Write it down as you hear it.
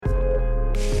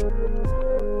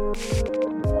Hey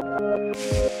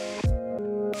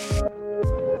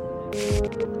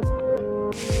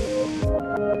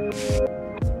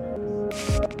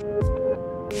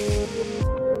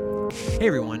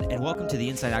everyone, and welcome to the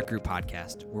Inside Out Group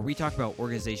podcast, where we talk about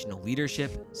organizational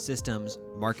leadership, systems,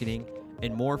 marketing,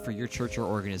 and more for your church or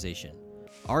organization.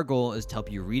 Our goal is to help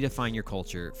you redefine your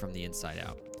culture from the inside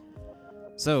out.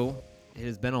 So, it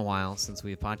has been a while since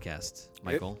we've podcast,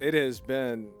 Michael. It has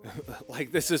been,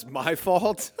 like, this is my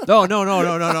fault. No.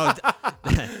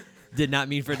 Did not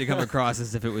mean for it to come across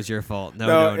as if it was your fault.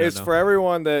 No. It's for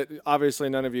everyone that, obviously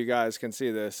none of you guys can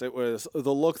see this. It was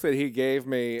the look that he gave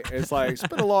me. It's like, it's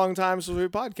been a long time since we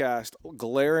podcast.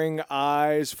 Glaring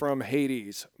eyes from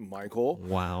Hades, Michael.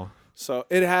 Wow. So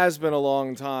it has been a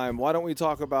long time. Why don't we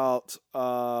talk about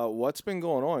what's been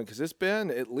going on? Because it's been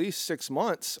at least 6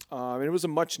 months. It was a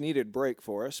much needed break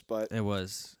for us, but It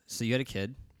was. So you had a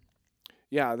kid.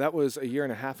 yeah, that was a year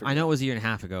and a half ago. I know it was a year and a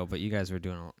half ago, but you guys were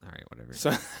doing all right, whatever.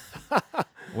 So,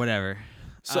 Whatever.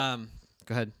 So-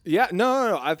 Go ahead. yeah,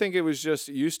 no. I think it was just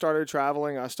you started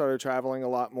traveling. I started traveling a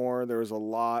lot more. There was a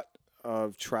lot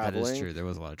of traveling. That is true. There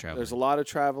was a lot of traveling. There's a lot of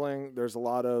traveling. There's a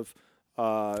lot of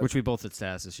Which we both had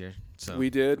status this year. So we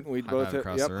did. We high both five hit,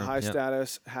 across yep, the room. high Yep.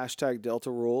 status, hashtag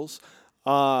Delta rules.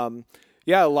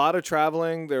 Yeah, a lot of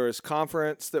traveling. There was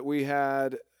conference that we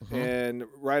had, and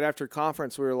right after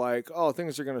conference, we were like, oh,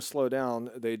 things are going to slow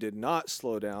down. They did not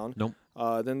slow down. Nope.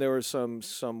 Then there was some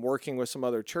working with some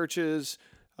other churches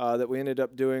that we ended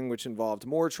up doing, which involved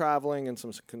more traveling and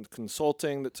some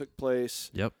consulting that took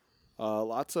place. Yep.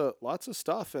 Lots of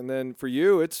stuff. And then for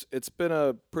you, it's been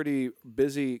a pretty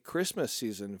busy Christmas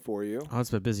season for you. Oh, it's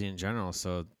been busy in general.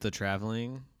 So the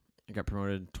traveling, I got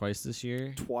promoted twice this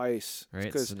year. Twice.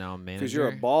 Right. So now I'm manager. Because you're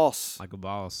a boss. Like a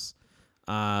boss.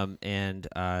 Bought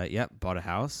a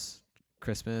house.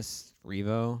 Christmas,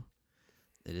 Revo.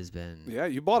 It has been. Yeah,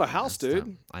 you bought a house, dude.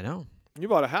 Time. I know. You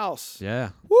bought a house. Yeah.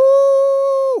 Woo!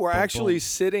 We're Boom, actually boom.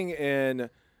 sitting in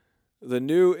the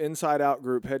new Inside Out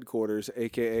Group headquarters,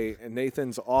 a.k.a.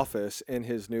 Nathan's office in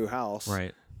his new house.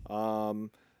 Right.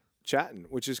 Chatting,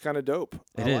 which is kind of dope.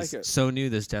 It I is like it. so new.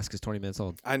 This desk is 20 minutes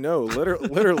old. I know.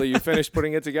 Literally, you finished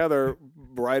putting it together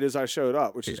right as I showed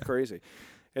up, which is crazy.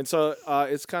 And so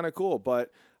it's kind of cool.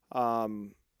 But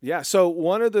yeah, so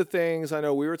one of the things I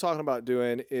know we were talking about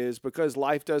doing is because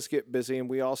life does get busy, and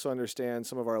we also understand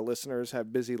some of our listeners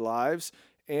have busy lives,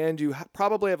 and you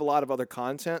probably have a lot of other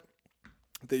content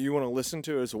that you want to listen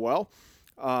to as well,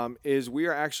 is we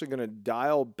are actually going to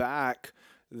dial back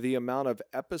the amount of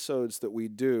episodes that we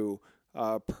do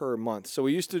per month. So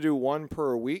we used to do one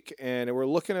per week, and we're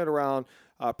looking at around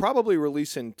probably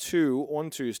releasing 2 on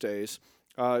Tuesdays,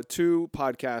 2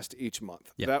 podcasts each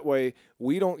month. Yep. That way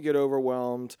we don't get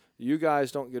overwhelmed, you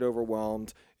guys don't get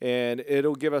overwhelmed, and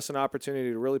it'll give us an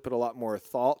opportunity to really put a lot more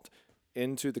thought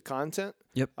into the content.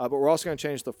 Yep. But we're also going to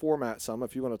change the format some,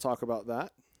 if you want to talk about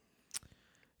that.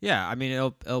 Yeah. I mean,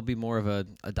 it'll be more of a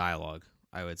dialogue,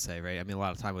 I would say, right? I mean, a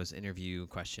lot of time was interview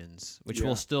questions, which Yeah.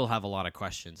 we'll still have a lot of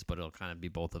questions, but it'll kind of be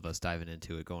both of us diving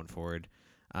into it going forward.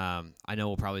 I know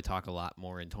we'll probably talk a lot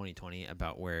more in 2020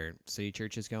 about where City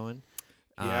Church is going.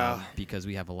 Yeah. Because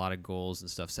we have a lot of goals and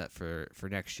stuff set for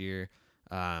next year.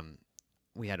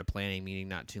 We had a planning meeting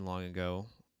not too long ago,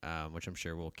 which I'm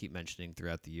sure we'll keep mentioning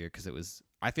throughout the year because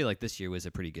I feel like this year was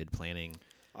a pretty good planning.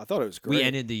 I thought it was great. We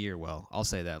ended the year well. I'll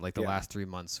say that. Like the Yeah. last 3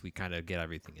 months, we kind of get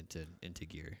everything into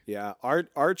gear. Yeah,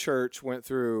 our church went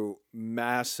through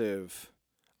massive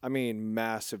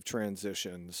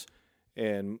transitions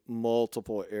in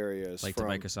multiple areas. Like the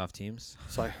Microsoft Teams.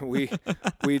 So we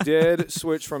did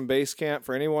switch from Basecamp.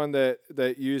 For anyone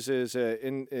that uses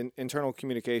an internal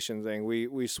communication thing,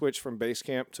 we switched from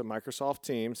Basecamp to Microsoft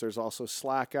Teams. There's also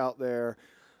Slack out there.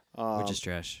 Which is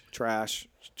trash. Trash.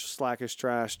 Slack is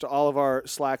trash. To all of our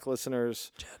Slack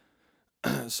listeners,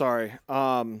 sorry.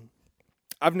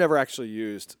 I've never actually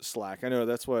used Slack. I know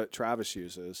that's what Travis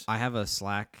uses. I have a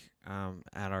Slack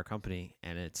at our company,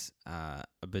 and it's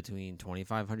between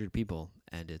 2,500 people,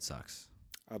 and it sucks.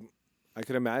 I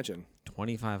could imagine.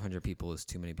 2,500 people is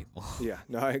too many people. Yeah,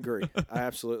 no, I agree. I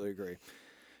absolutely agree.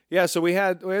 Yeah, so we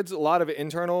had a lot of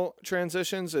internal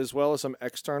transitions as well as some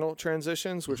external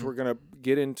transitions, which we're going to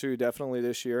get into definitely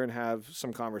this year and have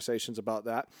some conversations about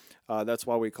that. That's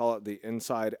why we call it the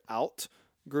Inside Out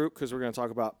Group, because we're going to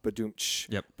talk about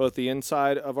badoomch. Yep. Both the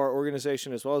inside of our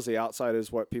organization as well as the outside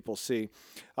is what people see.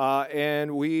 And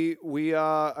there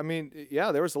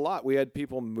was a lot. We had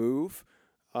people move.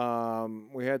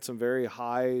 We had some very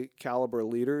high caliber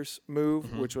leaders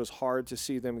move, which was hard to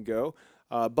see them go.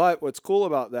 But what's cool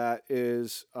about that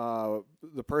is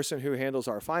the person who handles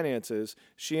our finances,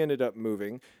 she ended up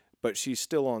moving. but she's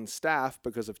still on staff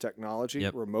because of technology,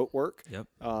 remote work,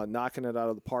 knocking it out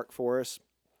of the park for us.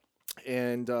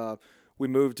 And we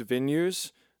moved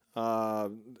venues.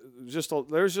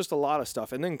 There's just a lot of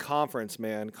stuff. And then conference,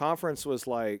 man. Conference was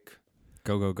like...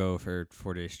 Go for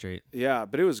 4 days straight. Yeah,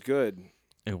 but it was good.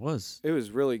 It was. It was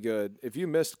really good. If you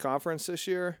missed conference this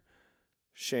year,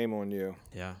 shame on you.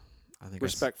 Yeah. I think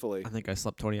respectfully. I think I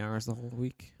slept 20 hours the whole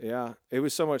week. Yeah. It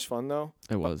was so much fun, though.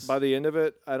 It was. By the end of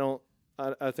it,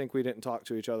 I think we didn't talk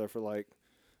to each other for like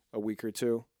a week or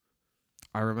two.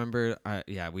 I remember,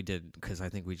 we did, because I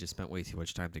think we just spent way too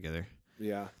much time together.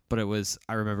 Yeah. But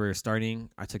I remember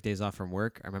I took days off from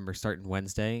work. I remember starting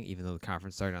Wednesday, even though the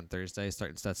conference started on Thursday,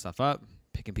 starting to set stuff up,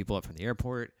 picking people up from the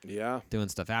airport. Yeah. Doing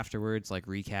stuff afterwards, like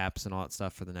recaps and all that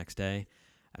stuff for the next day.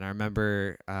 And I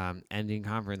remember ending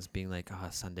conference being like,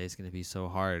 Sunday's going to be so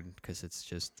hard because it's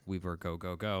just, we were go,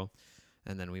 go, go.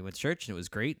 And then we went to church and it was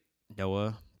great.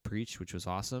 Noah preached, which was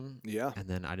awesome. Yeah. And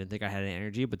then I didn't think I had any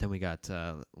energy, but then we got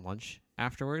lunch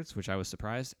afterwards, which I was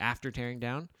surprised, after tearing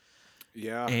down.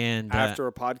 Yeah. And after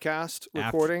a podcast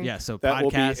recording. So that podcast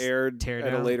will be aired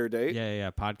at a later date.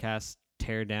 Yeah. Podcast,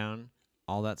 tear down,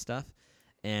 all that stuff.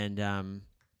 And then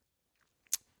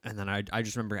I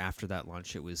just remember after that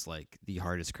lunch, it was like the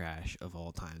hardest crash of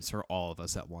all times for all of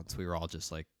us at once. We were all just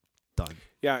like done.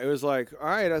 Yeah. It was like, all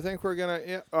right, I think we're going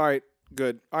to, all right,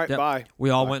 good. All right, bye. We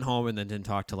all bye. Went home and then didn't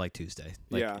talk till like Tuesday.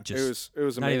 Like, yeah. Just it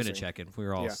was amazing. Not even a check-in. We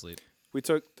were all asleep. We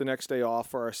took the next day off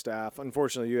for our staff.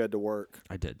 Unfortunately, you had to work.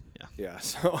 I did, yeah. Yeah,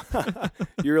 so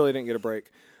you really didn't get a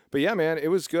break. But yeah, man, it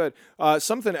was good.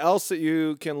 Something else that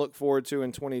you can look forward to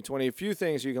in 2020, a few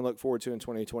things you can look forward to in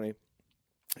 2020,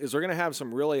 is we're going to have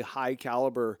some really high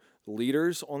caliber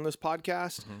leaders on this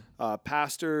podcast,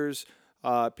 pastors,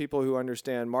 people who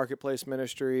understand marketplace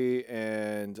ministry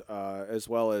and as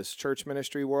well as church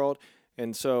ministry world.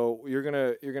 And so you're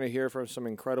gonna hear from some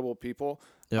incredible people,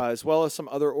 as well as some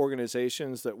other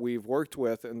organizations that we've worked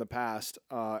with in the past,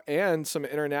 and some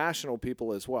international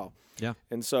people as well. Yeah.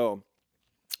 And so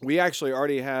we actually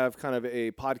already have kind of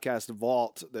a podcast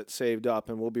vault that's saved up,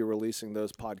 and we'll be releasing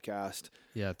those podcasts.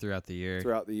 Yeah, throughout the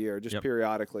year, just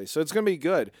periodically. So it's gonna be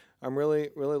good. I'm really,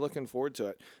 really looking forward to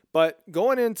it. But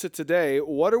going into today,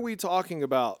 what are we talking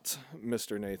about,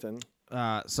 Mr. Nathan?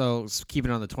 So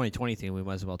keeping on the 2020 theme, we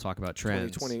might as well talk about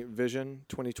trends.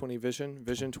 2020 vision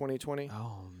 2020.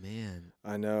 Oh, man.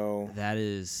 I know. That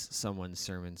is someone's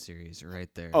sermon series right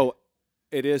there. Oh,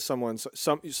 it is someone's.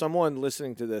 Someone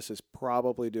listening to this is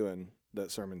probably doing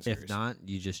that sermon series. If not,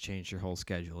 you just changed your whole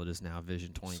schedule. It is now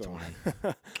Vision 2020.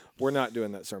 So, we're not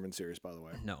doing that sermon series, by the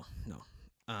way. No.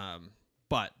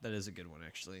 But that is a good one,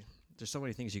 actually. There's so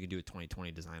many things you can do with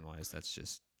 2020 design-wise. That's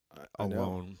just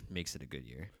alone makes it a good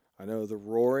year. I know the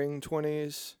Roaring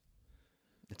 20s.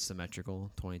 It's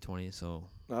symmetrical 2020, so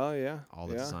oh yeah, all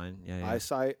the design,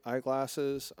 eyesight,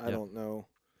 eyeglasses. I don't know.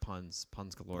 Puns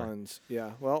galore. Puns,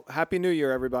 yeah. Well, Happy New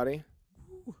Year, everybody.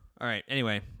 All right.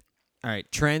 Anyway,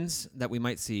 trends that we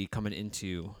might see coming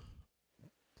into.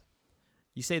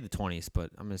 You say the 20s,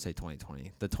 but I'm going to say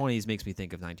 2020. The 20s makes me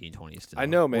think of 1920s. Still. I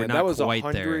know, man. That was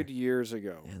 100 years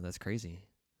ago. Yeah, that's crazy.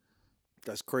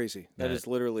 That's crazy. That is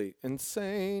literally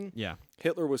insane. Yeah.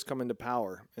 Hitler was coming to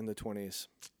power in the 20s.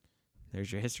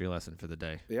 There's your history lesson for the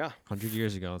day. Yeah. 100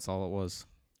 years ago, that's all it was.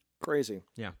 Crazy.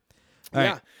 Yeah. All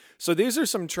right. So these are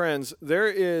some trends. There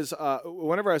is,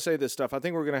 whenever I say this stuff, I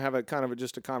think we're going to have a kind of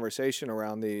just a conversation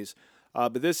around these.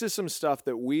 But this is some stuff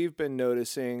that we've been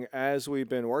noticing as we've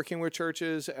been working with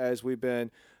churches, as we've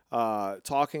been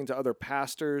talking to other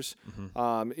pastors,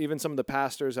 even some of the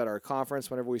pastors at our conference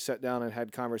whenever we sat down and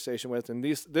had conversation with. And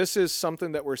this is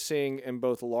something that we're seeing in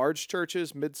both large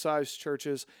churches, mid-sized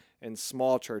churches, and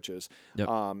small churches,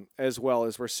 as well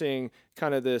as we're seeing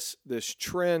kind of this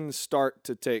trend start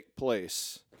to take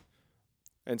place.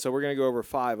 And so we're going to go over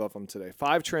 5 of them today.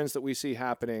 5 trends that we see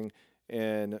happening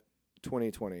in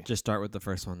 2020. Just start with the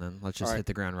first one then. Let's just hit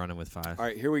the ground running with 5. All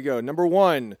right, here we go. Number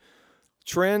 1.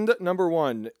 Trend number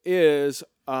 1 is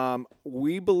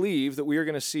we believe that we are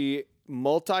going to see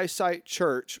multi-site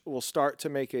church will start to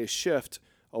make a shift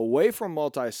away from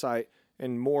multi-site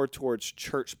and more towards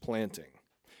church planting.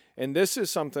 And this is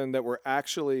something that we're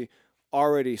actually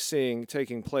already seeing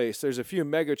taking place. There's a few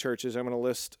mega churches. I'm going to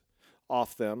list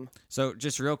off them. So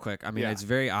just real quick, I mean, it's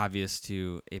very obvious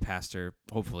to a pastor,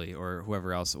 hopefully, or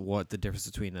whoever else, what the difference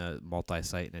between a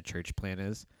multi-site and a church plant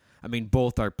is. I mean,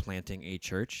 both are planting a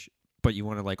church, but you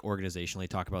want to organizationally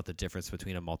talk about the difference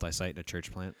between a multi-site and a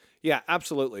church plant? Yeah,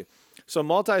 absolutely. So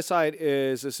multi-site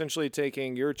is essentially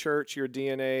taking your church, your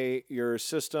DNA, your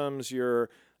systems, your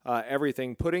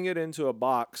everything, putting it into a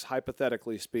box,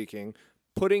 hypothetically speaking,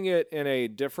 putting it in a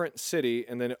different city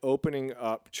and then opening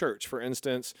up church. For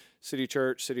instance, City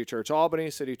Church Albany,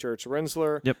 City Church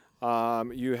Rensselaer. Yep.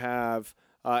 You have,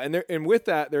 and with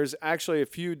that, there's actually a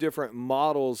few different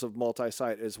models of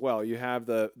multi-site as well. You have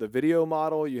the video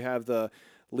model, you have the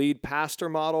lead pastor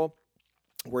model,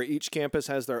 where each campus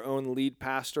has their own lead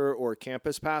pastor or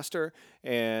campus pastor,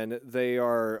 and they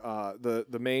are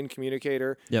the main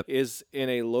communicator is in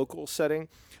a local setting.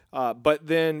 But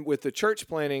then with the church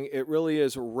planning, it really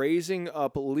is raising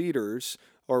up leaders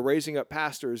or raising up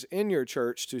pastors in your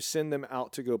church to send them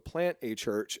out to go plant a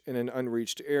church in an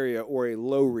unreached area or a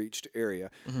low-reached area,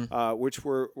 which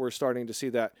we're starting to see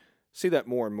that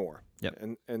more and more.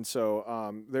 Yep. And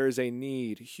so there is a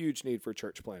huge need for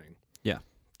church planning. Yeah,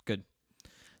 good.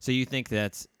 So you think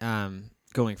that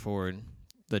going forward,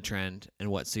 the trend and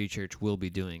what City Church will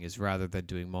be doing is rather than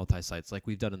doing multi-sites like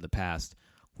we've done in the past,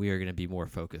 we are going to be more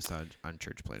focused on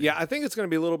church planning. Yeah, I think it's going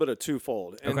to be a little bit of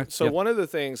twofold. And so one of the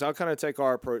things, I'll kind of take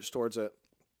our approach towards it,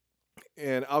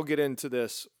 and I'll get into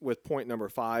this with point number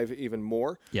 5 even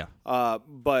more. Yeah.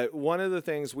 But one of the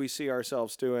things we see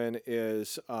ourselves doing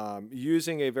is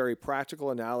using a very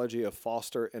practical analogy of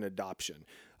foster and adoption.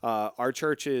 Our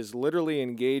church is literally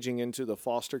engaging into the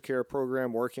foster care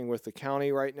program, working with the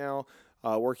county right now,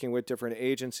 working with different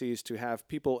agencies to have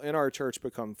people in our church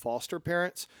become foster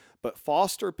parents. But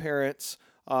foster parents,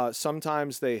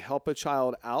 sometimes they help a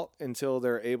child out until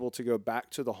they're able to go back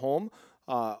to the home,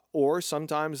 or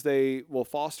sometimes they will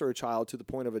foster a child to the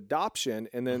point of adoption,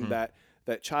 and then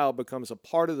that child becomes a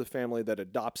part of the family that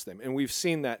adopts them. And we've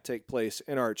seen that take place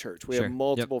in our church. We have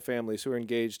multiple families who are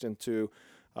engaged into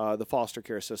the foster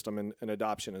care system and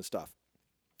adoption and stuff.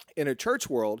 In a church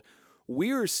world,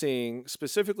 we are seeing,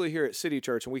 specifically here at City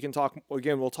Church, and we can talk,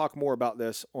 again, we'll talk more about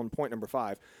this on point number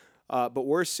 5, but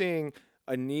we're seeing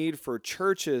a need for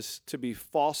churches to be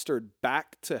fostered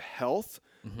back to health,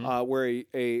 where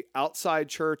a outside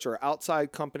church or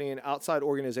outside company and outside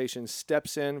organization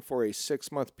steps in for a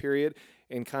 6-month period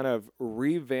and kind of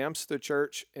revamps the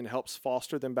church and helps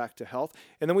foster them back to health.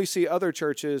 And then we see other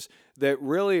churches that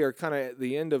really are kind of at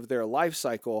the end of their life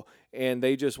cycle and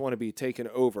they just want to be taken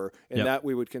over. And that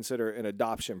we would consider an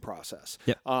adoption process.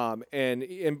 And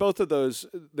in both of those,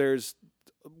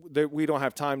 we don't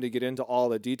have time to get into all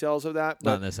the details of that.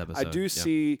 But not in this episode. I do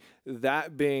see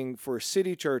that being, for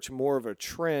City Church, more of a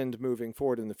trend moving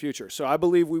forward in the future. So I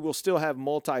believe we will still have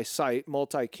multi-site,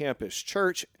 multi-campus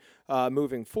church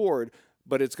moving forward,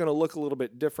 but it's going to look a little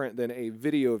bit different than a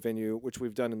video venue, which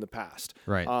we've done in the past.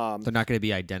 Right. They're not going to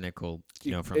be identical,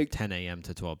 from 10 a.m.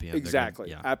 to 12 p.m.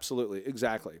 Exactly. Absolutely.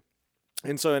 Exactly.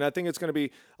 And I think it's going to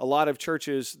be a lot of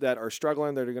churches that are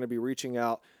struggling that are going to be reaching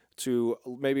out to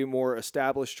maybe more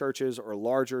established churches or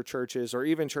larger churches or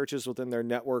even churches within their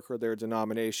network or their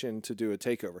denomination to do a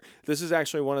takeover. This is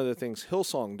actually one of the things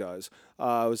Hillsong does,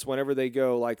 is whenever they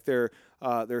go, like their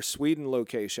Sweden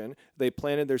location, they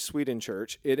planted their Sweden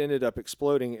church. It ended up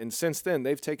exploding. And since then,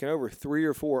 they've taken over 3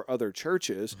 or 4 other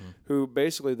churches who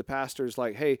basically the pastor's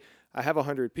like, hey, I have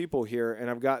 100 people here and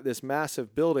I've got this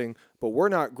massive building, but we're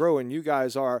not growing. You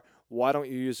guys are. Why don't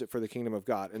you use it for the kingdom of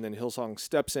God? And then Hillsong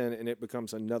steps in and it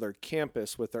becomes another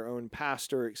campus with their own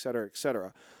pastor, et cetera, et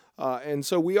cetera. And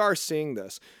so we are seeing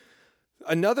this.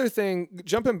 Another thing,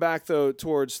 jumping back though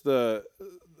towards the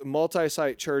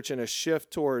multi-site church and a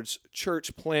shift towards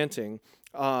church planting,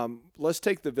 let's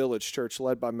take the Village Church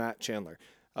led by Matt Chandler.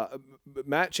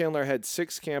 Matt Chandler had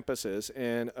 6 campuses,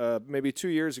 and maybe 2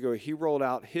 years ago, he rolled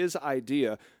out his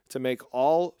idea to make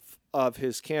all of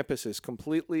his campuses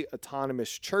completely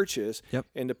autonomous churches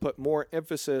and to put more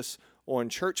emphasis on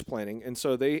church planning. And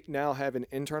so they now have an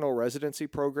internal residency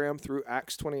program through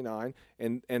Acts 29,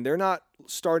 and they're not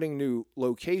starting new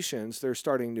locations. They're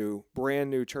starting brand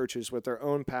new churches with their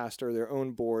own pastor, their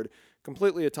own board,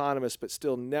 completely autonomous, but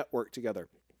still networked together.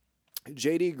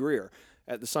 J.D. Greer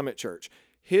at the Summit Church,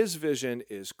 his vision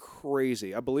is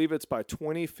crazy. I believe it's by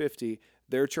 2050,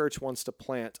 their church wants to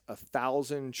plant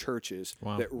 1,000 churches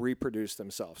that reproduce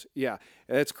themselves. Yeah,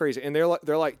 that's crazy. And they're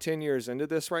like 10 years into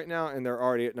this right now, and they're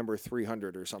already at number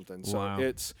 300 or something.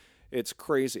 So it's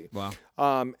crazy. Wow.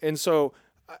 And so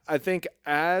I think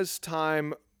as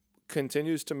time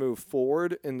continues to move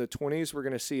forward in the 20s, we're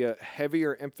going to see a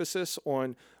heavier emphasis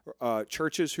on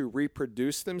churches who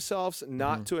reproduce themselves,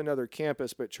 not to another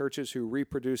campus, but churches who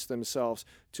reproduce themselves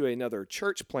to another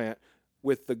church plant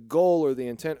with the goal or the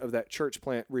intent of that church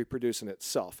plant reproducing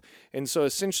itself. And so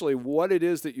essentially what it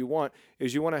is that you want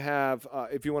is you want to have,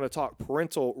 if you want to talk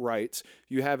parental rights,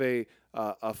 you have a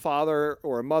father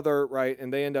or a mother, right,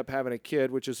 and they end up having a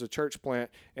kid, which is a church plant,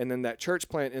 and then that church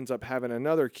plant ends up having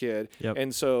another kid.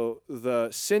 And so the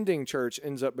sending church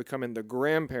ends up becoming the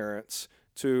grandparents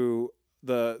to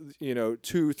the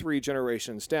 2-3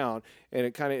 generations down, and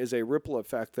it kind of is a ripple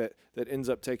effect that ends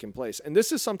up taking place. And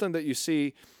this is something that you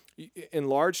see in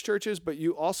large churches, but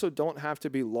you also don't have to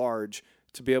be large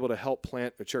to be able to help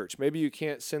plant a church. Maybe you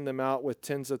can't send them out with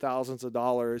tens of thousands of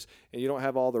dollars and you don't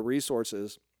have all the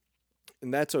resources,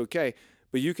 and that's okay,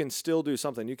 but you can still do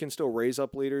something. You can still raise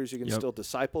up leaders. You can still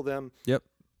disciple them. Yep.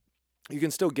 You can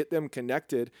still get them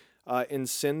connected and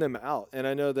send them out. And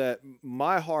I know that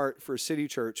my heart for City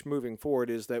Church moving forward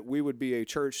is that we would be a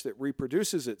church that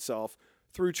reproduces itself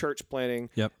through church planting,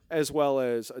 as well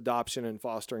as adoption and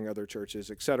fostering other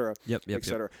churches, et cetera, et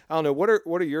cetera. I don't know. What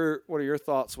are your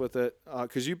thoughts with it?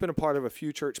 Because you've been a part of a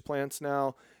few church plants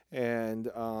now, and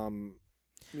why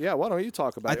don't you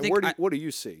talk about it? What do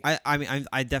you see? I mean,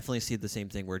 I definitely see the same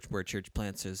thing where church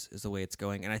plants is the way it's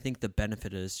going, and I think the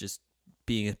benefit is just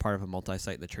being a part of a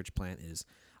multi-site. The church plant is.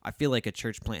 I feel like a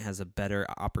church plant has a better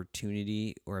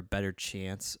opportunity or a better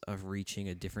chance of reaching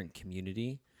a different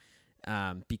community.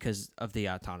 Because of the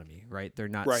autonomy, right? They're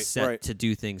not set to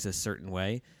do things a certain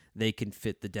way. They can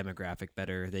fit the demographic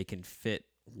better. They can fit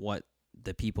what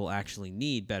the people actually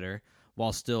need better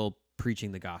while still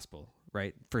preaching the gospel,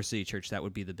 right? For City Church, that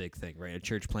would be the big thing, right? A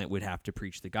church plant would have to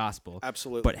preach the gospel.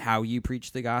 Absolutely. But how you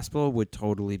preach the gospel would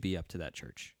totally be up to that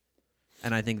church.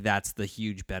 And I think that's the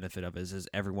huge benefit of it is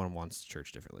everyone wants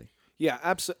church differently. Yeah,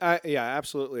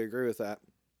 absolutely agree with that.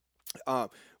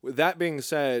 With that being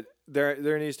said,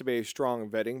 there needs to be a strong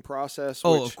vetting process.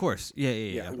 Of course.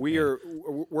 Yeah. We're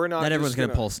not. Not everyone's going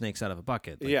to pull snakes out of a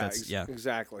bucket. Like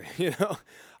exactly.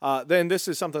 Then this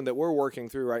is something that we're working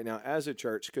through right now as a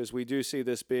church, because we do see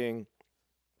this being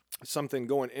something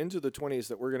going into the 20s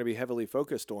that we're going to be heavily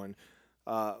focused on.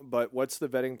 But what's the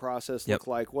vetting process look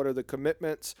like? What are the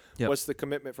commitments? What's the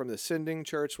commitment from the sending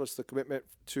church? What's the commitment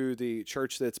to the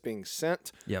church that's being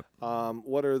sent?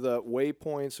 What are the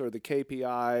waypoints or the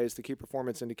KPIs, the key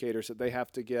performance indicators that they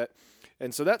have to get?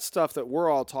 And so that's stuff that we're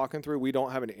all talking through. We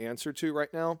don't have an answer to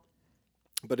right now,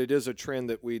 but it is a trend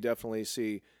that we definitely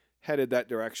see headed that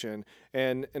direction.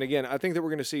 And again, I think that we're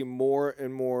going to see more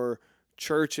and more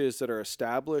churches that are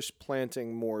established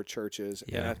planting more churches.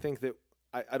 And I think that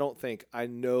I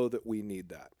know that we need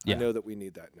that. I know that we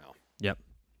need that now. Yep.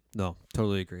 No,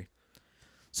 totally agree.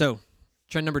 So,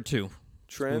 trend number 2.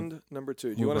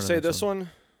 Do you want to say this one?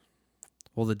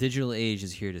 Well, the digital age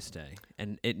is here to stay,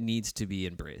 and it needs to be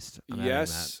embraced.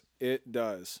 Yes, it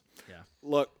does. Yeah.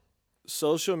 Look,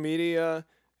 social media,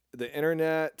 the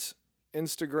internet,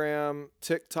 Instagram,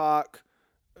 TikTok,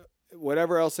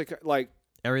 whatever else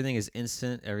everything is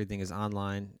instant, everything is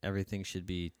online, everything should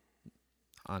be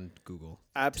on Google,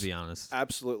 to be honest.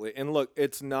 Absolutely. And look,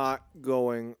 it's not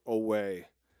going away.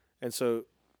 And so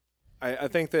I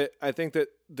think that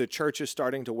the church is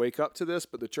starting to wake up to this,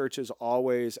 but the church is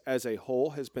always, as a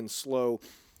whole, has been slow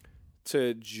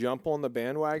to jump on the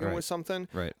bandwagon with something.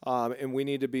 Right. And we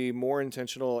need to be more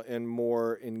intentional and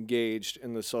more engaged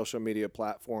in the social media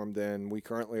platform than we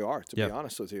currently are, to be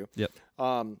honest with you.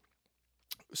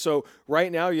 So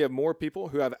right now you have more people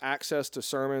who have access to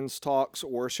sermons, talks,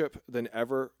 worship than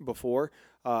ever before.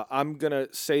 I'm going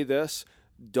to say this.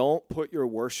 Don't put your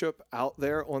worship out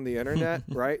there on the internet,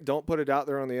 right? Don't put it out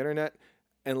there on the internet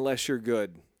unless you're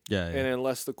good. And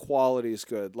unless the quality is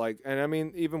good. And I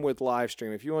mean, even with live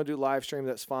stream, if you want to do live stream,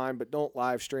 that's fine, but don't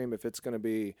live stream if it's going to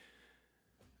be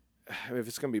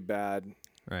bad.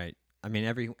 Right. I mean,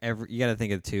 every you got to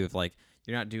think of it too, if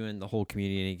you're not doing the whole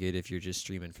community any good if you're just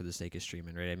streaming for the sake of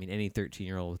streaming, right? I mean, any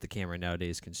 13-year-old with a camera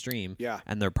nowadays can stream,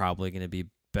 and they're probably going to be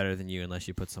better than you unless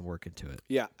you put some work into it.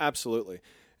 Yeah, absolutely.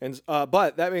 And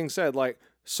but that being said,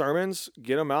 sermons,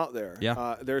 get them out there.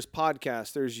 There's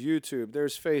podcasts, there's YouTube,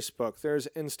 there's Facebook, there's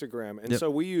Instagram, and so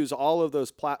we use all of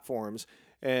those platforms.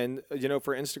 And,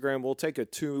 for Instagram, we'll take a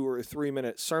 2 or 3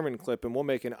 minute sermon clip and we'll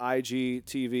make an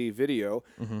IGTV video.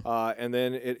 And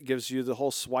then it gives you the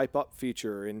whole swipe up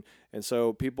feature. And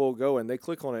so people go and they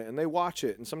click on it and they watch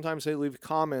it. And sometimes they leave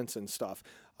comments and stuff.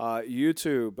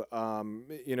 YouTube,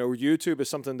 YouTube is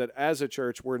something that as a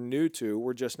church we're new to.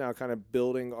 We're just now kind of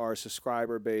building our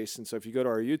subscriber base. And so if you go to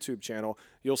our YouTube channel,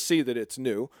 you'll see that it's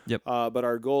new. But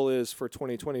our goal is for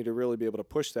 2020 to really be able to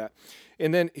push that.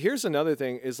 And then here's another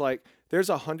thing is there's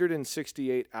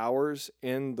 168 hours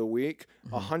in the week,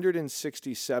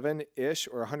 167-ish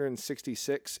or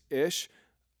 166-ish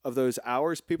of those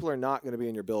hours, people are not going to be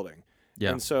in your building.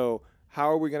 And so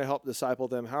how are we going to help disciple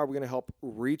them? How are we going to help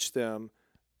reach them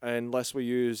unless we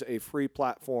use a free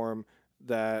platform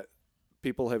that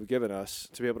people have given us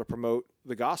to be able to promote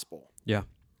the gospel? Yeah,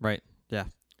 right. Yeah.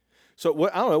 So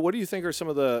what, I don't know, what do you think are some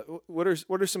of what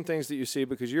are some things that you see,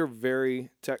 because you're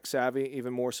very tech savvy,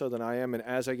 even more so than I am, and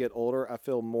as I get older, I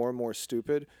feel more and more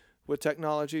stupid with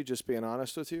technology, just being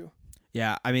honest with you.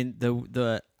 Yeah, I mean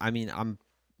I'm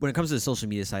when it comes to the social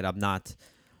media side, I'm not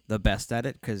the best at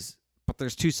it but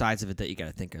there's two sides of it that you got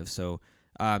to think of. So,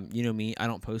 you know me, I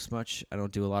don't post much. I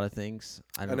don't do a lot of things.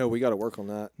 I know we got to work on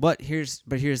that. But here's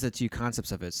the two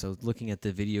concepts of it. So looking at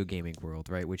the video gaming world,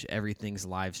 right, which everything's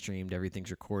live streamed,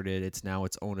 everything's recorded. It's now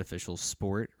its own official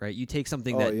sport, right? You take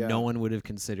something that no one would have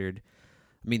considered.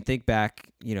 I mean, think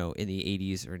back, in the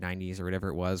 80s or 90s or whatever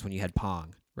it was when you had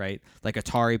Pong, right? Like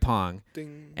Atari Pong.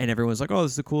 Ding. And everyone's like, "Oh,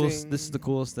 this is the coolest. Ding. This is the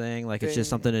coolest thing." Like, Ding. it's just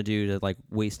something to do to like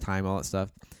waste time, all that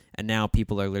stuff. And now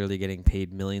people are literally getting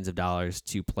paid millions of dollars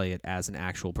to play it as an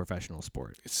actual professional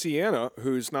sport. Siena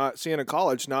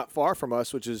College, not far from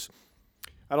us, which is,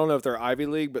 I don't know if they're Ivy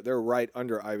League, but they're right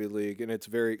under Ivy League, and it's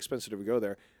very expensive to go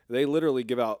there. They literally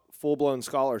give out full-blown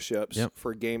scholarships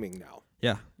for gaming now.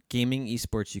 Yeah. Gaming,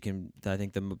 esports, I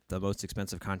think the most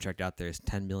expensive contract out there is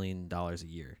 $10 million a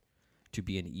year to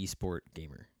be an esport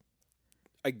gamer.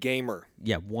 A gamer.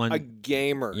 Yeah, A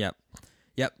gamer.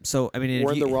 Yep. So I mean,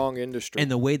 we're in the wrong industry.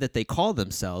 And the way that they call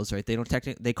themselves, right?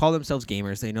 They call themselves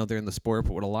gamers. They know they're in the sport,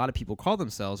 but what a lot of people call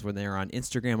themselves when they're on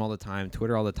Instagram all the time,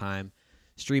 Twitter all the time,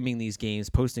 streaming these games,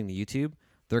 posting to YouTube,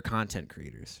 they're content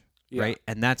creators, right?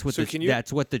 And that's what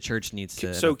that's what the church needs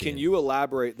to. So can you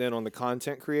elaborate then on the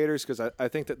content creators? Because I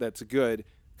think that's good.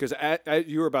 Because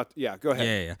you were about go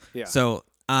ahead. Yeah. So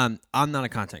I'm not a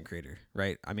content creator,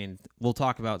 right? I mean, we'll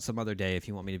talk about some other day if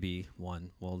you want me to be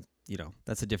one. Well,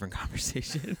 that's a different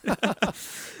conversation.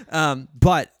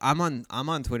 But I'm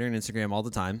on Twitter and Instagram all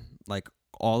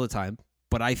the time,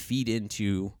 but I feed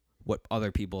into what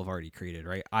other people have already created,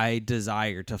 right? I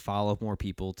desire to follow more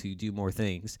people, to do more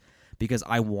things, because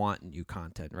I want new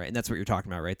content, right? And that's what you're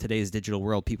talking about, right? Today's digital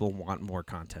world, people want more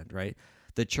content, right?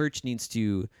 The church needs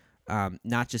to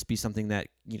not just be something that,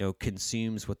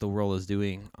 consumes what the world is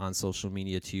doing on social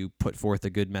media to put forth a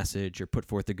good message or put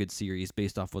forth a good series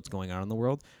based off what's going on in the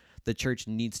world. The church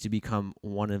needs to become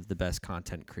one of the best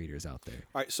content creators out there.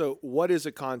 All right, so what is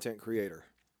a content creator?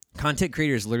 Content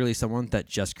creator is literally someone that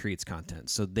just creates content.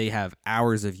 So they have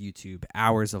hours of YouTube,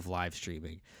 hours of live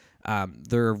streaming.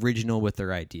 They're original with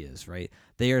their ideas, right?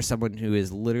 They are someone who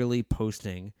is literally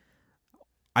posting,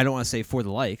 I don't want to say for the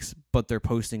likes, but they're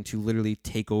posting to literally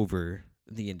take over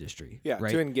the industry. Yeah,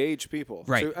 right? To engage people.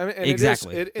 Right. So,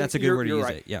 exactly. That's a good word to use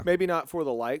it. Yeah. Maybe not for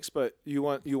the likes, but you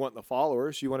want the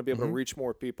followers. You want to be able to reach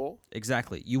more people.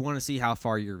 Exactly. You want to see how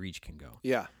far your reach can go.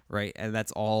 Yeah. Right. And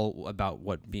that's all about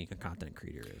what being a content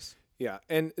creator is. Yeah.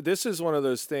 And this is one of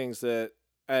those things that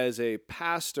as a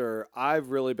pastor,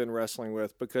 I've really been wrestling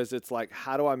with, because it's like,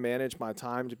 how do I manage my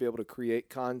time to be able to create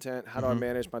content? How do I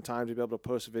manage my time to be able to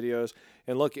post videos?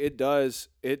 And look, it does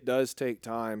take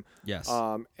time. Yes.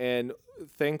 And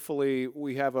thankfully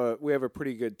we have a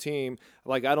pretty good team.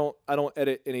 Like I don't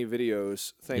edit any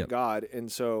videos, thank God.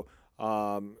 And so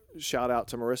shout out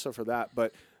to Marissa for that.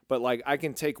 But like I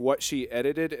can take what she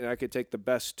edited and I could take the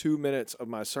best 2 minutes of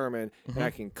my sermon and I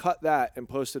can cut that and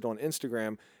post it on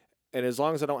Instagram. And as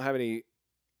long as I don't have any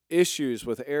issues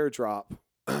with AirDrop,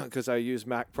 because I use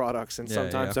Mac products and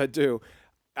sometimes I do,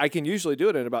 I can usually do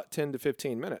it in about 10 to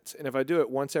 15 minutes. And if I do it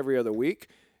once every other week,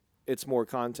 it's more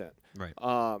content. Right.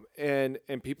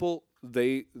 And people,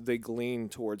 they glean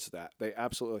towards that. They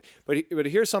absolutely. But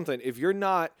here's something. If you're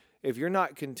not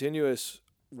continuous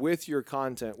with your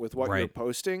content, with what you're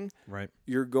posting,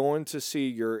 you're going to see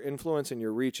your influence and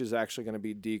your reach is actually going to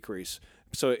be decrease.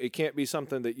 So it can't be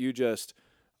something that you just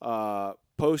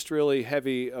post really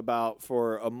heavy about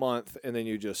for a month and then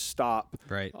you just stop.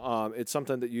 Right. It's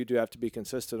something that you do have to be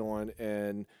consistent on,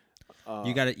 and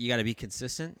you got to be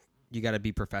consistent. You got to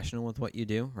be professional with what you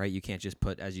do, right? You can't just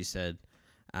put, as you said,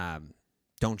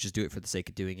 don't just do it for the sake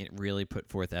of doing it. Really put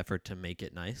forth effort to make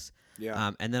it nice.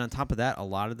 Yeah. And then on top of that, a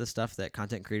lot of the stuff that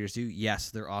content creators do, yes,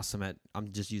 they're awesome at.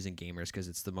 I'm just using gamers because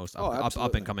it's the most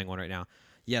up and coming one right now.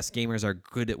 Yes, gamers are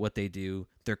good at what they do.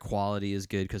 Their quality is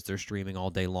good because they're streaming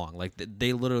all day long. Like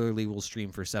they literally will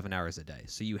stream for 7 hours a day.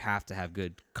 So you have to have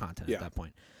good content at that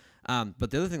point.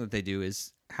 But the other thing that they do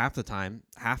is half the time,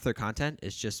 half their content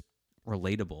is just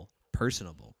relatable,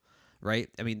 personable, right?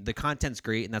 I mean, the content's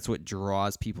great and that's what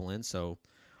draws people in. So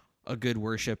a good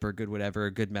worship or good whatever,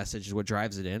 a good message is what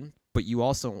drives it in. But you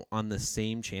also, on the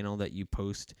same channel that you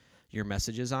post your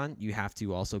messages on, you have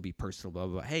to also be personal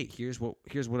about, hey, here's what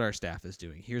our staff is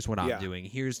doing. Here's what I'm doing.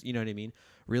 Here's, you know what I mean?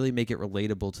 Really make it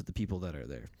relatable to the people that are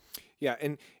there. Yeah,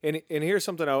 and here's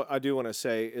something I do want to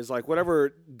say is like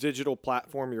whatever digital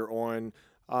platform you're on,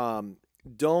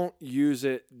 don't use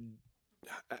it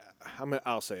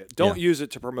I'll say it. Don't use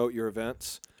it to promote your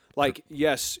events. Like,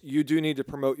 yes, you do need to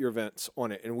promote your events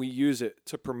on it, and we use it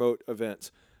to promote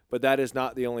events. But that is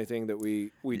not the only thing that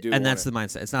we do. And that's the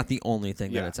mindset. It's not the only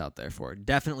thing that it's out there for.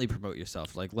 Definitely promote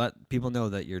yourself. Like, let people know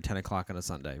that you're 10 o'clock on a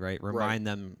Sunday, right? Remind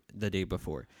them the day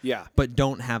before. Yeah. But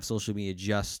don't have social media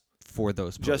just for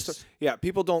those posts.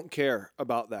 People don't care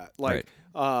about that. Like,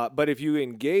 but if you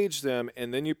engage them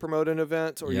and then you promote an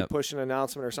event or you push an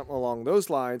announcement or something along those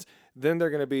lines, then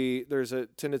there's a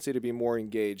tendency to be more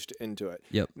engaged into it.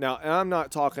 Yep. Now, and I'm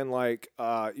not talking like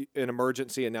an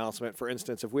emergency announcement. For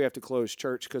instance, if we have to close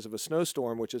church because of a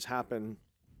snowstorm, which has happened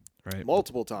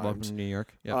multiple times. Welcome to New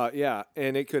York.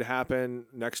 And it could happen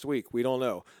next week. We don't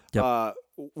know. Yep.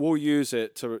 We'll use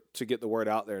it to get the word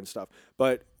out there and stuff.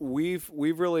 But we've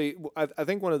really, I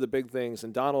think one of the big things,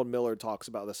 and Donald Miller talks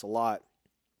about this a lot,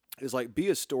 is like be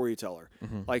a storyteller.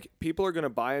 Like people are going to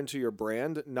buy into your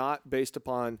brand not based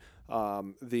upon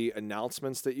the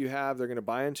announcements that you have. They're going to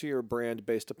buy into your brand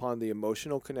based upon the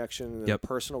emotional connection and the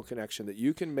personal connection that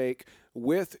you can make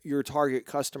with your target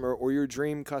customer or your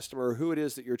dream customer, or who it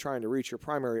is that you're trying to reach, your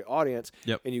primary audience,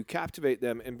 and you captivate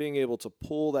them and being able to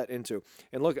pull that into.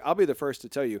 And look, I'll be the first to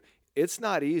tell you, it's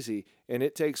not easy and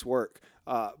it takes work,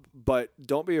 but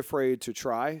don't be afraid to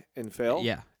try and fail.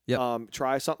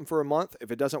 Try something for a month.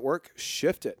 If it doesn't work,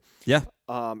 shift it.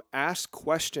 Ask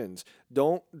questions.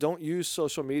 Don't use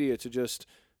social media to just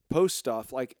post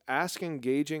stuff. Like, ask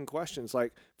engaging questions.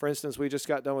 Like, for instance, we just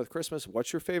got done with Christmas.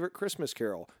 What's your favorite Christmas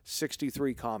carol?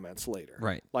 63 comments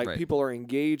later. People are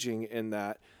engaging in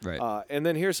that. And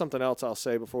then here's something else I'll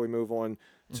say before we move on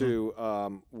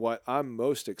to what I'm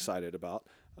most excited about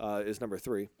is number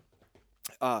 3.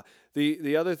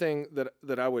 The other thing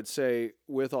that I would say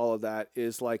with all of that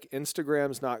is, like,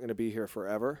 Instagram's not going to be here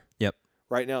forever.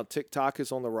 Right now, TikTok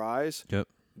is on the rise.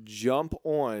 Jump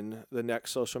on the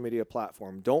next social media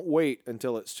platform. Don't wait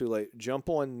until it's too late. Jump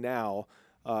on now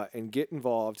and get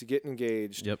involved, get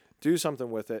engaged, do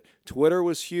something with it. Twitter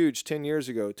was huge 10 years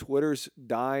ago. Twitter's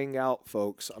dying out,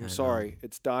 folks. I'm sorry.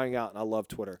 It's dying out, and I love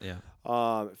Twitter.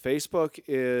 Facebook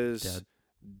is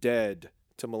dead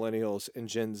to millennials and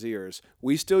Gen Zers.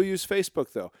 We still use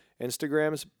Facebook, though.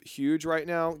 Instagram's huge right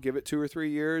now. Give it 2 or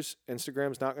 3 years.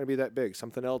 Instagram's not going to be that big.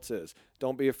 Something else is.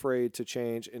 Don't be afraid to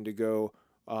change and to go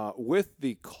with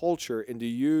the culture and to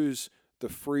use the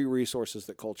free resources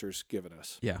that culture's given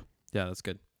us. Yeah, that's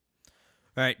good.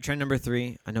 All right, trend number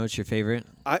 3. I know it's your favorite.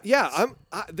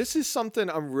 This is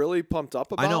something I'm really pumped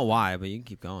up about. I know why, but you can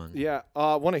keep going. Yeah,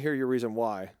 I want to hear your reason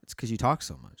why. It's because you talk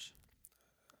so much.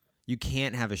 You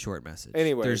can't have a short message.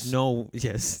 Anyways. There's no...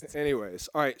 Anyways.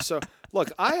 All right. So,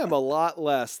 look, I am a lot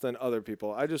less than other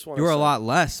people. I just want to You're a lot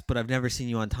less, but I've never seen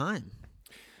you on time.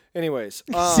 Anyways.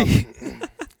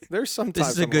 There's sometimes... This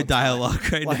is a good dialogue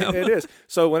now. It is.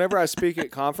 So, whenever I speak at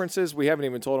conferences, we haven't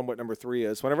even told them what number 3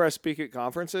 is. Whenever I speak at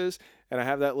conferences and I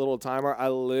have that little timer, I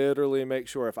literally make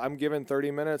sure if I'm given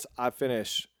 30 minutes, I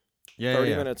finish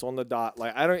 30 minutes on the dot.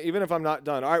 Like, I don't, even if I'm not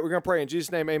done. All right, we're going to pray in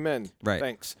Jesus' name. Amen. Right.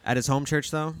 Thanks. At his home church,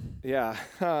 though? Yeah.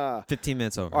 15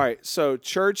 minutes over. All right. So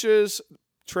churches,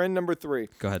 trend number 3.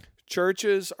 Go ahead.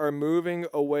 Churches are moving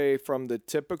away from the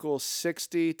typical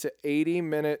 60 to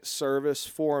 80-minute service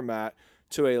format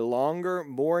to a longer,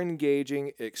 more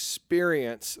engaging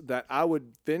experience that I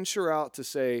would venture out to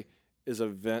say is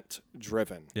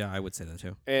event-driven. Yeah, I would say that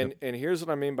too. And here's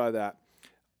what I mean by that.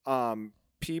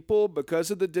 People, because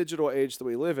of the digital age that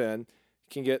we live in,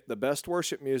 can get the best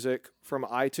worship music from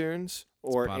iTunes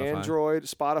or Android,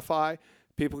 Spotify.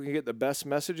 People can get the best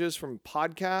messages from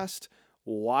podcast.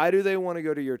 Why do they want to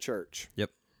go to your church?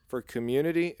 For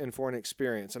community and for an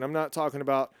experience. And I'm not talking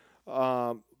about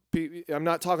a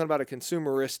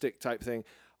consumeristic type thing.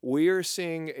 We are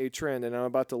seeing a trend, and I'm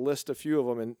about to list a few of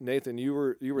them. And Nathan, you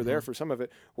were there for some of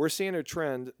it. We're seeing a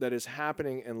trend that is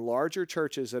happening in larger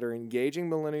churches that are engaging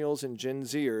millennials and Gen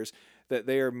Zers, that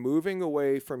they are moving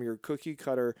away from your cookie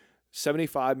cutter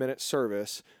 75-minute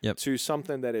service to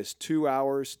something that is 2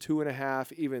 hours,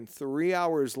 2.5, even 3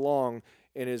 hours long,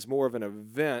 and is more of an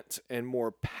event and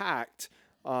more packed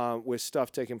with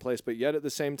stuff taking place, but yet at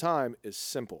the same time is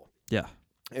simple.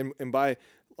 And by...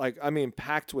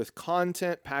 packed with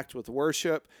content, packed with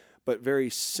worship, but very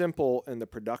simple in the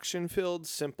production field,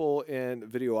 simple in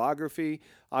videography.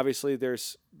 Obviously,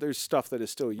 there's stuff that is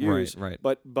still used,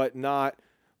 but not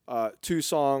 2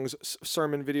 songs,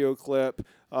 sermon video clip,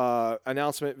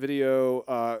 announcement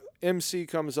video, MC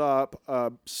comes up,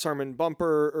 sermon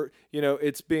bumper. Or,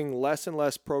 it's being less and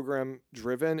less program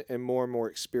driven and more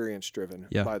experience driven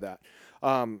by that.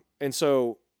 And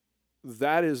so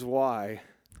that is why.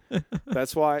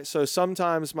 That's why. So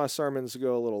sometimes my sermons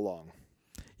go a little long.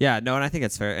 Yeah, no, and I think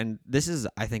that's fair. And this is,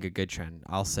 I think, a good trend.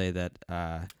 I'll say that.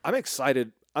 I'm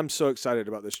excited. I'm so excited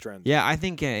about this trend. Yeah, I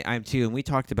think I am too. And we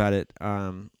talked about it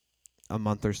a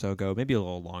month or so ago, maybe a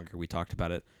little longer. We talked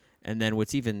about it. And then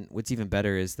what's even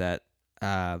better is that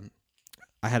I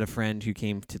had a friend who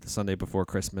came to the Sunday before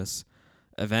Christmas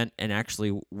event, and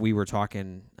actually we were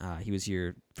talking. He was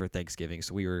here for Thanksgiving,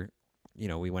 so we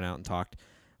went out and talked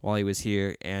while he was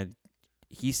here, and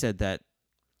he said that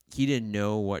he didn't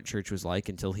know what church was like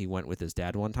until he went with his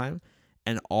dad one time,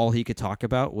 and all he could talk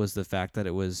about was the fact that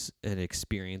it was an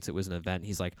experience, it was an event.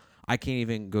 He's like, I can't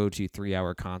even go to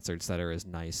 3-hour concerts that are as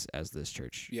nice as this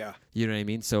church. Yeah. You know what I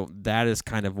mean? So that is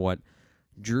kind of what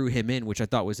drew him in, which I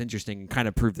thought was interesting and kind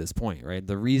of proved this point, right?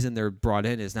 The reason they're brought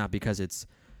in is not because it's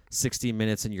 60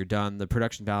 minutes and you're done. The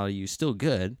production value is still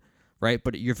good, right?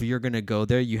 But if you're going to go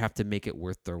there, you have to make it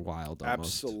worth their while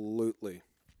almost. Absolutely.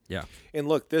 Yeah. And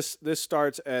look, this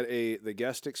starts at the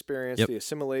guest experience, Yep. the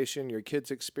assimilation, your kids'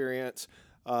 experience,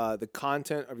 the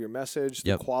content of your message,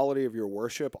 Yep. the quality of your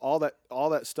worship. All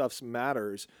that stuff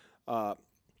matters. I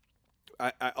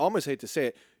almost hate to say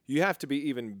it. You have to be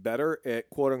even better at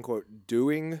quote unquote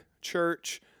doing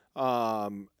church,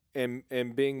 and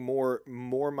being more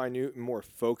minute and more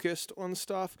focused on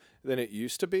stuff than it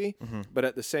used to be. Mm-hmm. But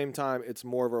at the same time, it's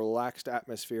more of a relaxed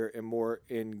atmosphere and more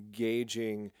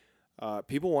engaging.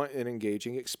 People want an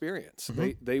engaging experience.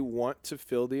 Mm-hmm. They want to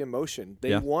feel the emotion.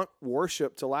 They Yeah. want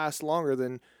worship to last longer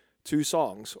than 2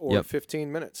 songs or Yep.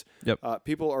 15 minutes. Yep.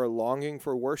 People are longing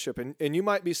for worship. And you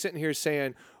might be sitting here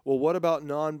saying, well, what about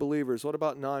non-believers? What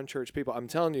about non-church people? I'm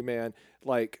telling you, man,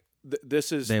 like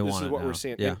this is what we're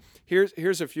seeing. Yeah. And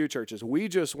here's a few churches. We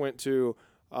just went to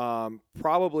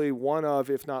probably one of,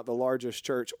 if not the largest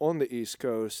church on the East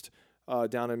Coast,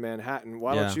 down in Manhattan.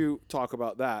 Why don't you talk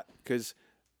about that? Because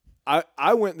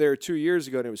I went there 2 years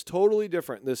ago, and it was totally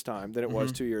different this time than it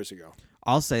was 2 years ago.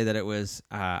 I'll say that it was,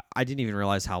 I didn't even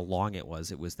realize how long it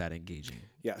was. It was that engaging.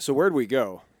 Yeah, so where'd we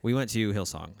go? We went to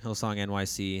Hillsong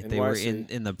NYC. They were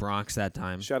in the Bronx that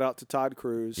time. Shout out to Todd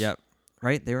Cruz. Yep.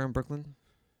 Right? They were in Brooklyn?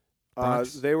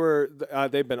 Bronx?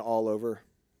 They've been all over.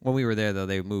 When we were there, though,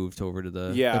 they moved over to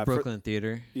the Brooklyn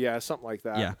Theater. Yeah, something like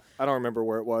that. Yeah. I don't remember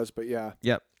where it was, but yeah.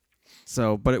 Yep.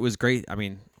 So, but it was great. I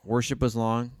mean, worship was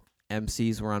long.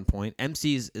 MCs were on point.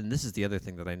 MCs, and this is the other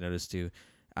thing that I noticed too,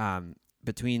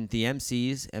 between the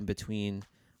MCs and between,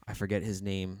 I forget his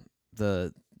name,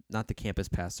 not the campus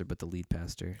pastor, but the lead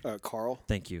pastor. Carl.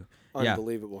 Thank you.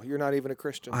 Unbelievable. Yeah. You're not even a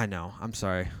Christian. I know. I'm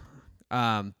sorry.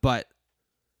 But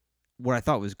what I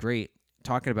thought was great,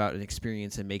 talking about an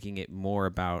experience and making it more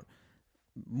about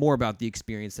the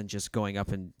experience than just going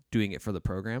up and doing it for the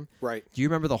program. Right. Do you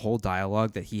remember the whole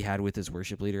dialogue that he had with his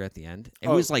worship leader at the end? It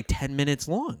was like 10 minutes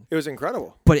long. It was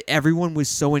incredible. But everyone was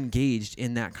so engaged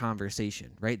in that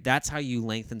conversation, right? That's how you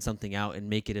lengthen something out and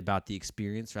make it about the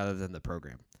experience rather than the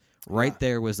program. Right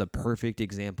there was a perfect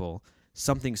example.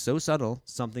 Something so subtle,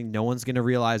 something no one's going to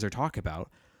realize or talk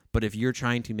about. But if you're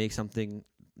trying to make something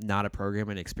not a program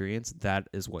and experience, that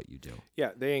is what you do.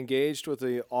 Yeah, they engaged with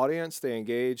the audience. They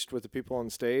engaged with the people on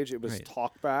stage. It was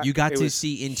talk back. You got to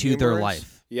see into their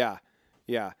life. Yeah.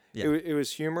 It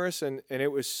was humorous, and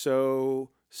it was so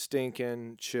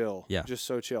stinking chill. Yeah. Just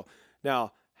so chill.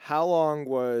 Now, how long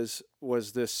was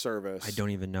this service? I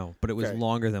don't even know, but it was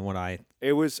longer than what I...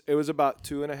 It was about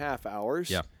 2.5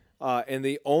 hours. Yeah. And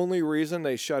the only reason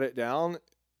they shut it down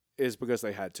is because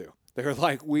they had to. They were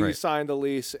like, we signed a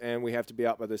lease and we have to be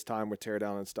out by this time with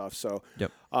teardown and stuff. So,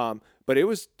 but it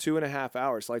was 2.5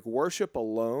 hours. Like worship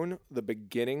alone, the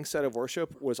beginning set of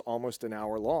worship was almost an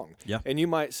hour long. Yeah. And you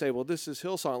might say, well, this is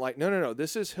Hillsong. Like, no.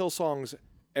 This is Hillsong's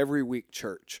every week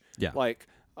church. Yeah. Like,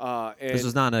 and this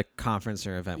was not a conference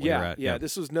or event we were at. Yeah.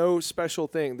 This was no special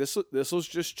thing. This was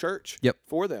just church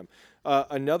for them.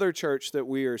 Another church that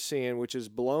we are seeing, which has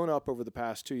blown up over the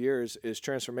past 2 years, is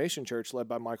Transformation Church, led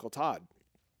by Michael Todd.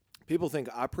 People think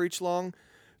I preach long.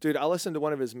 Dude, I listened to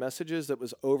one of his messages that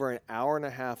was over an hour and a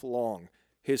half long.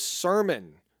 His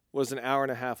sermon was an hour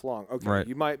and a half long. Okay,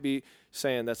 you might be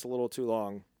saying that's a little too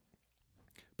long.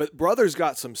 But brother's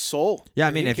got some soul. Yeah,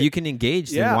 I mean, if you can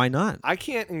engage, then why not? I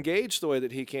can't engage the way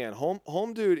that he can.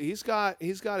 Home dude, he's got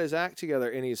his act together,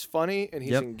 and he's funny, and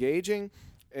he's engaging,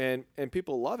 and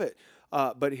people love it.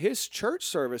 But his church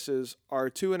services are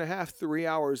 2.5, 3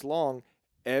 hours long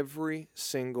every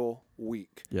single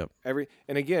week. Yep.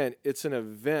 And again, it's an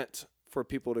event for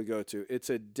people to go to.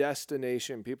 It's a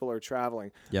destination. People are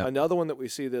traveling. Yep. Another one that we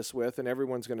see this with, and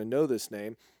everyone's going to know this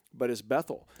name, but is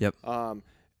Bethel. Yep.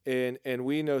 And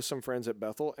we know some friends at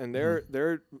Bethel, and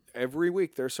they're every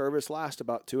week their service lasts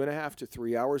about 2.5 to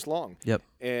 3 hours long. Yep.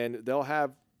 And they'll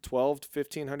have 12 to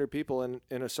 1,500 people in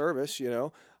a service,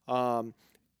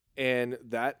 And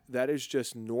that is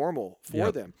just normal for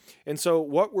Yep. them. And so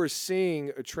what we're seeing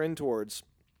a trend towards,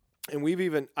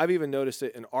 and I've even noticed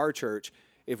it in our church,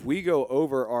 if we go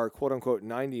over our quote unquote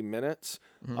 90 minutes,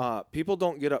 people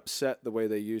don't get upset the way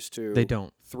they used to. They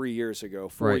don't. 3 years ago,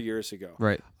 4 years ago.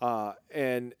 Right.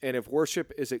 And if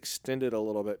worship is extended a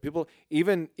little bit, people,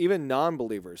 even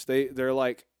non-believers, they're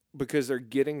like, because they're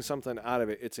getting something out of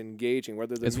it, it's engaging,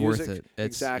 whether the It's music, worth it.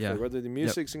 exactly, whether the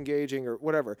music's engaging or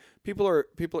whatever. People,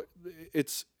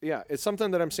 it's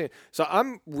something that I'm seeing. So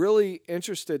I'm really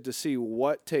interested to see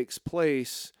what takes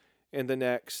place in the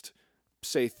next,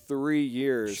 say, 3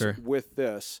 years with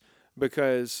this,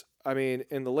 because I mean,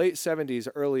 in the late 70s,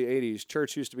 early 80s,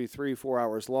 church used to be 3-4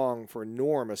 hours long for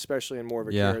norm, especially in more of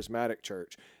a charismatic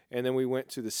church. And then we went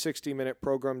to the 60-minute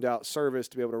programmed out service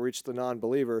to be able to reach the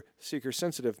non-believer,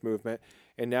 seeker-sensitive movement.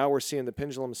 And now we're seeing the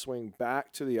pendulum swing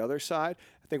back to the other side.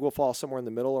 I think we'll fall somewhere in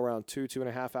the middle, around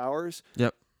 2.5 hours.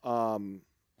 Yep.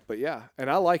 But yeah, and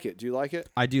I like it. Do you like it?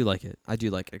 I do like it.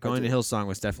 Going to Hillsong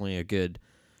was definitely a good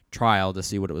trial to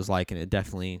see what it was like, and it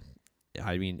definitely,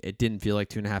 I mean, it didn't feel like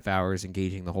 2.5 hours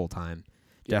engaging the whole time.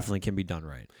 Yeah. Definitely can be done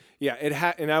right. Yeah,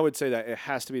 and I would say that it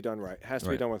has to be done right. It has to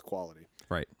be done with quality.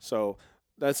 Right. So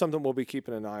that's something we'll be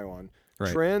keeping an eye on.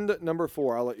 Right. Trend number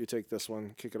 4, I'll let you take this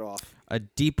one, kick it off. A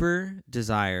deeper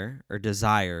desire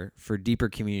for deeper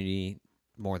community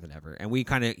more than ever. And we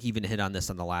kind of even hit on this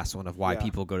on the last one of why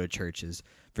people go to churches,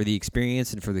 for the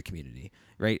experience and for the community,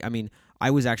 right? I mean,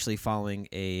 I was actually following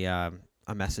a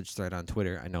message thread on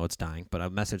Twitter. I know it's dying, but a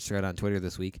message thread on Twitter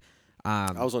this week.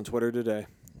 I was on Twitter today.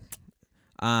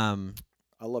 I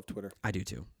love Twitter. I do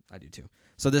too.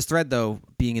 So this thread, though,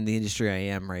 being in the industry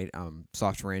I am, right,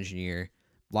 software engineer,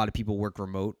 a lot of people work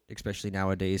remote, especially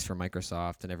nowadays for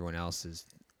Microsoft and everyone else. Is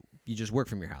you just work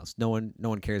from your house. No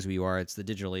one cares who you are. It's the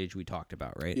digital age we talked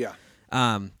about, right? Yeah.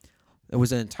 There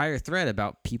was an entire thread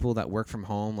about people that work from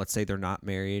home. Let's say they're not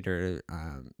married, or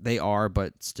they are,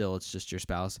 but still it's just your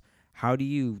spouse. How do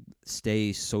you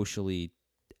stay socially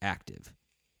active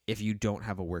if you don't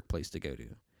have a workplace to go to?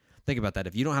 Think about that.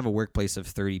 If you don't have a workplace of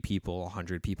 30 people,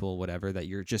 100 people, whatever, that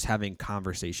you're just having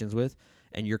conversations with,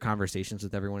 and your conversations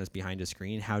with everyone is behind a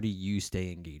screen, how do you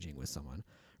stay engaging with someone,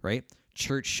 right?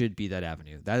 Church should be that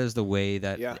avenue. That is the way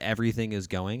that everything is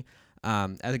going.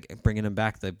 I think bringing him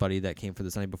back, the buddy that came for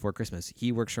the Sunday before Christmas,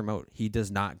 he works remote. He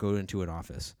does not go into an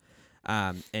office.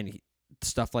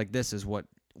 Stuff like this is what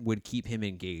would keep him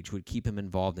engaged, would keep him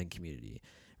involved in community,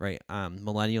 right?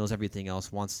 Millennials, everything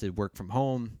else wants to work from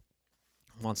home,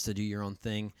 wants to do your own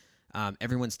thing.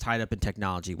 Everyone's tied up in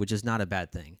technology, which is not a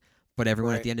bad thing. But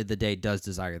everyone at the end of the day does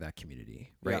desire that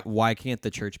community, right? Yeah. Why can't the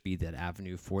church be that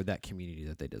avenue for that community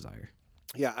that they desire?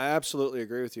 Yeah, I absolutely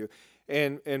agree with you.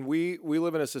 And we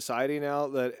live in a society now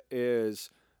that is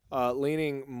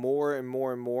leaning more and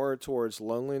more and more towards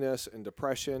loneliness and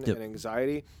depression and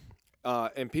anxiety.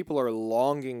 And people are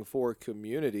longing for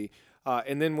community.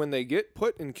 And then when they get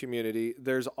put in community,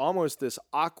 there's almost this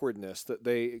awkwardness that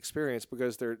they experience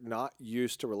because they're not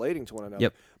used to relating to one another.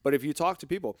 Yep. But if you talk to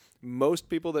people, most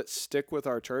people that stick with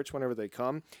our church whenever they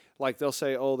come, like they'll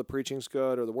say, oh, the preaching's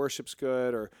good or the worship's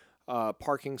good or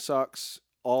parking sucks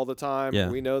all the time. Yeah.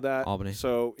 We know that. Albany.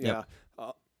 So, yeah.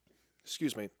 Yep.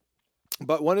 Excuse me.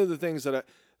 But one of the things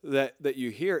that you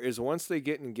hear is once they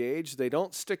get engaged, they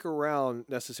don't stick around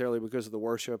necessarily because of the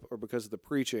worship or because of the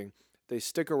preaching. They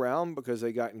stick around because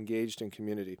they got engaged in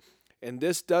community. And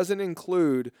this isn't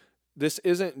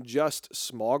just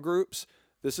small groups.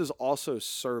 This is also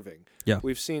serving. Yeah.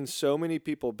 We've seen so many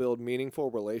people build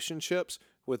meaningful relationships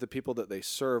with the people that they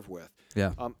serve with.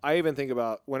 Yeah. I even think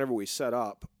about whenever we set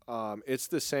up, it's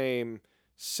the same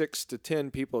 6 to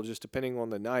 10 people, just depending on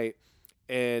the night.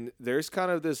 And there's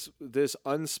kind of this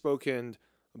unspoken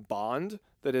bond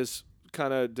that is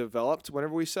kind of developed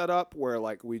whenever we set up, where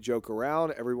like we joke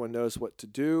around, everyone knows what to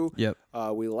do. Yep.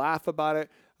 We laugh about it.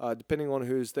 Depending on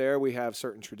who's there, we have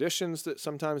certain traditions that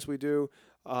sometimes we do.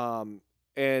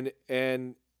 And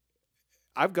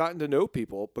I've gotten to know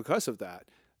people because of that.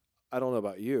 I don't know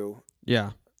about you.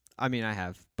 Yeah. I mean, I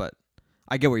have, but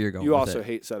I get where you're going. You also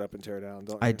hate set up and tear down,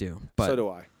 don't you? I do. But so do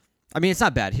I. I mean, it's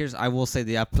not bad. I will say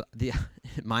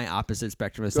my opposite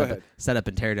spectrum of set up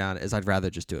and tear down is I'd rather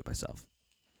just do it myself.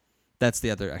 That's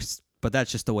the other, but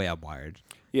that's just the way I'm wired.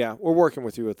 Yeah, we're working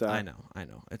with you with that. I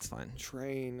know. It's fine.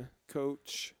 Train,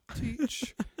 coach,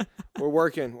 teach. We're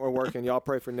working. Y'all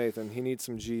pray for Nathan. He needs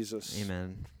some Jesus.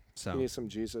 Amen. So he needs some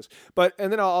Jesus.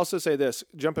 And then I'll also say this,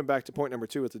 jumping back to point number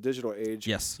 2 with the digital age.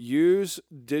 Yes. Use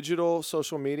digital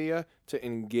social media to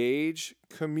engage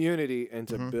community and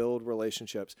to build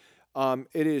relationships.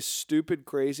 It is stupid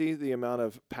crazy the amount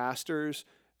of pastors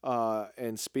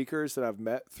and speakers that I've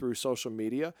met through social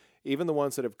media, even the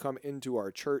ones that have come into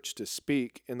our church to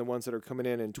speak and the ones that are coming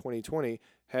in 2020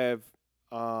 have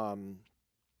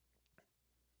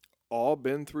all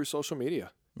been through social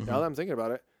media. Now that I'm thinking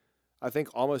about it, I think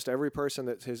almost every person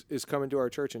that is coming to our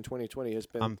church in 2020 has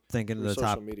been. I'm thinking of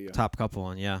the top couple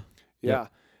one. Yeah. Yeah.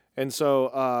 Yep. And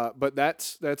so, but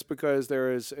that's because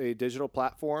there is a digital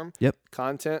platform,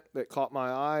 content that caught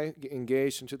my eye,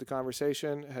 engaged into the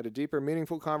conversation, had a deeper,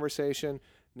 meaningful conversation.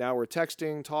 Now we're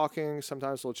texting, talking.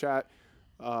 Sometimes we'll chat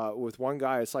with one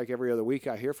guy. It's like every other week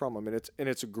I hear from him, and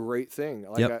it's a great thing.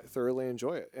 Like I thoroughly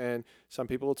enjoy it. And some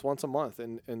people it's once a month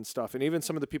and stuff. And even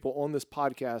some of the people on this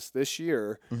podcast this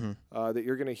year that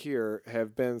you're going to hear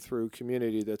have been through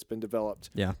community that's been developed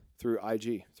through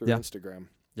IG, through Instagram.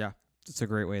 Yeah. It's a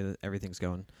great way that everything's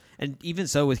going. And even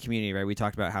so with community, right? We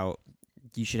talked about how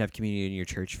you should have community in your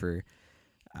church for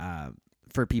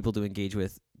people to engage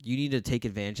with. You need to take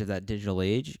advantage of that digital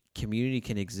age. Community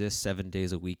can exist 7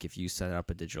 days a week if you set up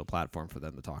a digital platform for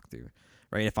them to talk through,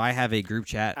 right? If I have a group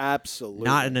chat, absolutely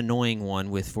not an annoying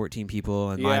one with 14 people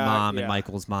and my mom and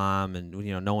Michael's mom, and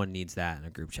no one needs that in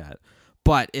a group chat.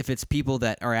 But if it's people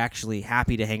that are actually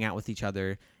happy to hang out with each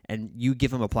other and you give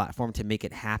them a platform to make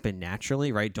it happen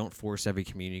naturally, right? Don't force every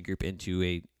community group into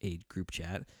a group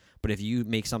chat. But if you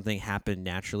make something happen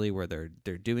naturally where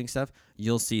they're doing stuff,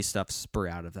 you'll see stuff spur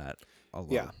out of that a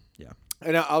lot. Yeah.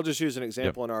 And I'll just use an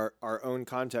example in our own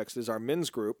context is our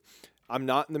men's group. I'm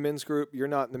not in the men's group. You're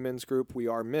not in the men's group. We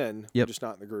are men. We're just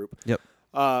not in the group.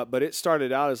 But it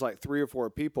started out as like 3 or 4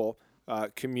 people.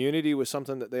 Community was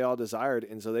something that they all desired,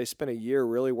 and so they spent a year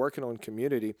really working on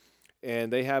community,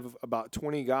 and they have about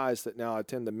 20 guys that now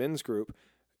attend the men's group,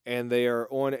 and they are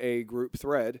on a group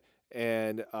thread,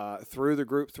 and through the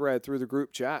group thread, through the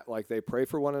group chat, like they pray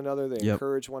for one another, they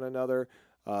encourage one another,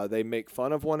 they make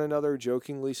fun of one another,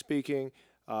 jokingly speaking,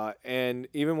 and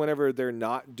even whenever they're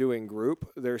not doing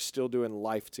group, they're still doing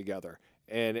life together,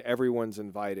 and everyone's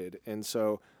invited, and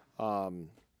so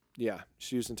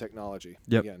just using technology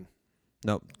again.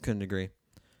 Nope, couldn't agree.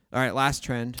 All right, last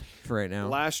trend for right now.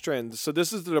 Last trend. So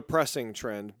this is the depressing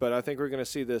trend, but I think we're going to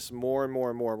see this more and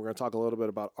more and more. We're going to talk a little bit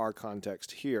about our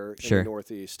context here in the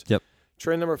Northeast. Yep.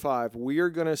 Trend number 5, we are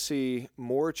going to see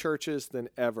more churches than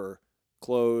ever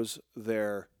close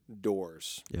their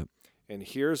doors. Yep. And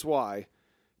here's why.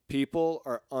 People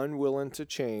are unwilling to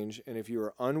change, and if you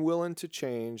are unwilling to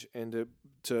change and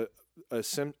to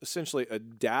essentially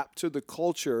adapt to the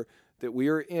culture that we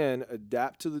are in,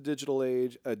 adapt to the digital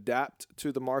age, adapt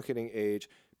to the marketing age,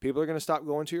 people are going to stop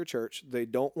going to your church. They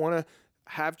don't want to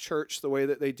have church the way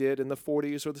that they did in the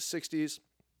 40s or the 60s,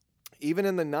 even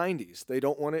in the 90s. They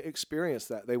don't want to experience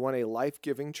that. They want a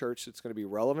life-giving church that's going to be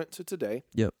relevant to today.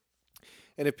 Yep.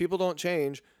 And if people don't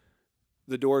change,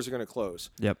 the doors are going to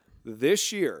close. Yep.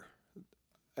 This year,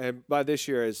 and by this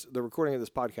year as the recording of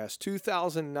this podcast,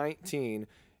 2019,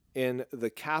 in the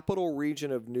capital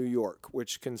region of New York,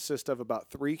 which consists of about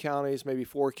 3 counties, maybe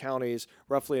 4 counties,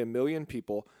 roughly 1 million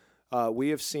people, we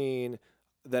have seen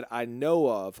that I know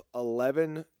of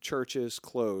 11 churches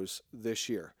close this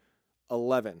year.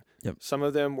 11. Yep. Some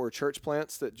of them were church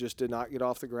plants that just did not get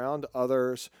off the ground.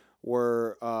 Others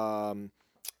were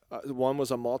one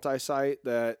was a multi-site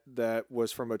that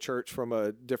was from a church from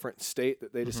a different state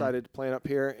that they decided to plant up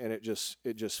here, and it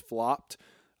just flopped.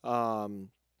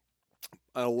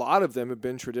 A lot of them have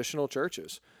been traditional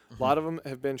churches. A lot of them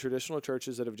have been traditional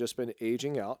churches that have just been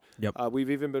aging out. Yep. We've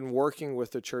even been working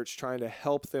with the church trying to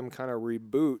help them kind of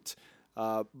reboot.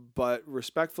 But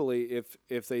respectfully,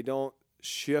 if they don't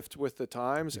shift with the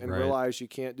times and realize you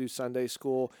can't do Sunday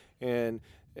school and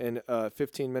a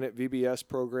 15-minute VBS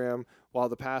program while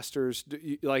the pastors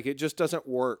it just doesn't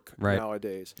work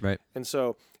nowadays. Right. And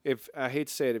so I hate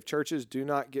to say it, if churches do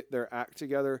not get their act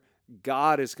together,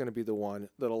 God is going to be the one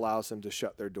that allows them to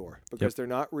shut their door because they're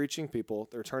not reaching people.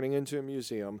 They're turning into a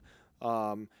museum,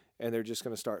 and they're just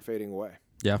going to start fading away.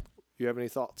 Yeah. You have any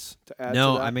thoughts to add?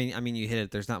 No, to that? I mean, you hit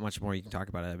it. There's not much more you can talk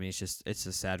about it. I mean, it's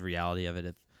a sad reality of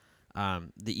it.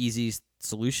 The easy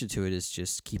solution to it is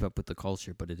just keep up with the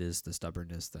culture, but it is the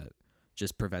stubbornness that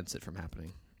just prevents it from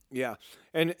happening. Yeah,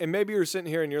 and maybe you're sitting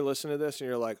here and you're listening to this and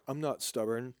you're like, I'm not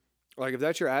stubborn. Like, if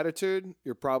that's your attitude,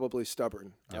 you're probably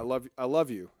stubborn. Yeah. I love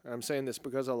you. And I'm saying this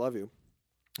because I love you.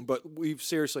 But we've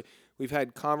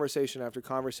had conversation after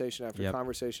conversation after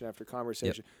conversation after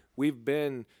conversation. We've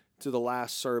been to the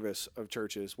last service of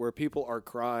churches where people are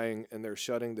crying and they're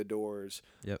shutting the doors.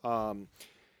 And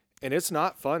it's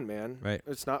not fun, man. Right.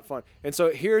 It's not fun. And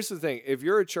so here's the thing. If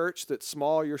you're a church that's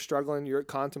small, you're struggling, you're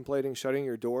contemplating shutting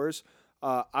your doors,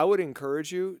 I would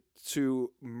encourage you to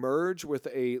merge with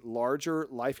a larger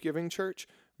life-giving church,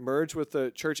 Merge with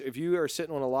the church. If you are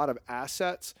sitting on a lot of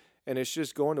assets and it's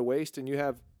just going to waste, and you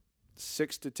have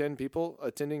 6 to 10 people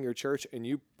attending your church, and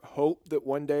you hope that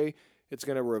one day it's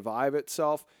going to revive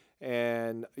itself,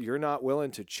 and you're not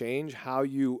willing to change how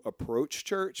you approach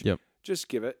church, just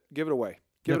give it away.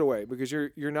 Give it away, because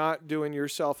you're not doing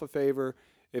yourself a favor.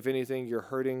 If anything, you're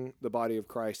hurting the body of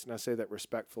Christ, and I say that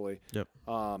respectfully.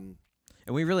 And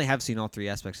we really have seen all three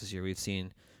aspects this year. We've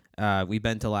seen, we've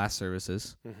been to last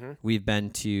services. Mm-hmm. We've been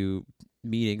to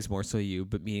meetings, more so you,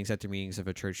 but meetings after meetings of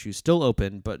a church who's still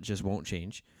open but just won't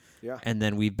change. Yeah. And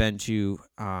then we've been to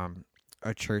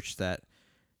a church that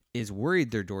is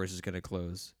worried their doors is going to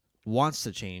close, wants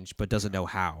to change, but doesn't know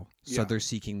how. So they're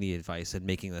seeking the advice and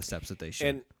making the steps that they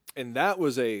should. And that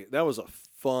was a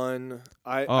fun.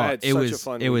 I had such a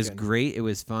fun weekend. It was great. It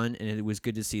was fun, and it was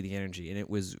good to see the energy. And it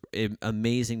was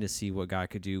amazing to see what God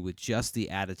could do with just the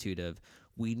attitude of,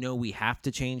 we know we have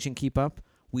to change and keep up.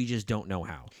 We just don't know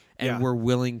how. And we're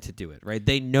willing to do it, right?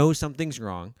 They know something's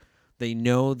wrong. They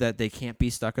know that they can't be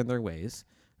stuck in their ways,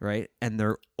 right? And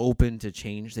they're open to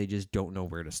change. They just don't know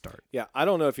where to start. Yeah, I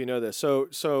don't know if you know this. So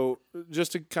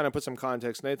just to kind of put some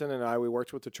context, Nathan and I, we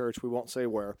worked with the church. We won't say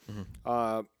where.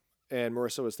 Mm-hmm. And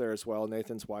Marissa was there as well,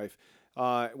 Nathan's wife.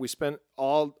 We spent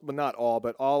all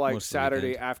like most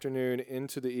Saturday afternoon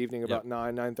into the evening, about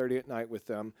 9:30 at night with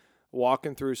them,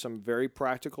 walking through some very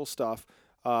practical stuff.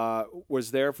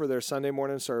 Was there for their Sunday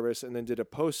morning service, and then did a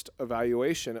post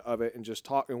evaluation of it and just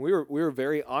talk. And we were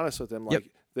very honest with them,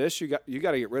 like, this, you got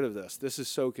to get rid of this. This is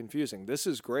so confusing. This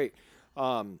is great.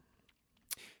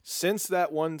 Since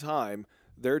that one time,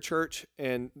 their church,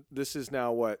 and this is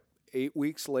now 8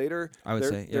 weeks later, I would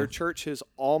say their church has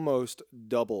almost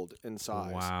doubled in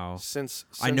size. Wow. Since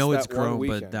I know it's that grown, one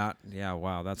but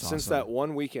that's since awesome. that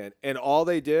one weekend. And all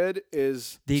they did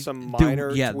is some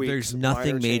minor tweaks. There's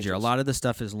nothing major. Changes. A lot of the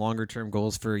stuff is longer term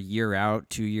goals for a year out,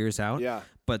 2 years out. Yeah.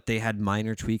 But they had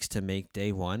minor tweaks to make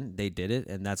day one. They did it,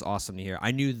 and that's awesome to hear.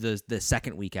 I knew the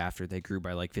second week after they grew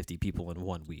by like 50 people in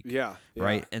 1 week. Yeah.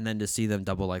 Right? And then to see them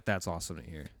double, like, that's awesome to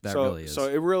hear. That really is. So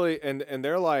it really, and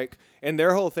they're like, and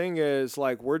their whole thing is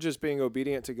like, we're just being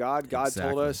obedient to God. God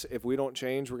told us if we don't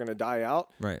change, we're going to die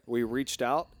out. Right. We reached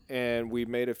out and we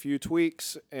made a few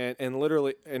tweaks, and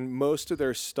literally, and most of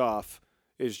their stuff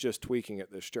is just tweaking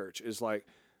at this church. Is like,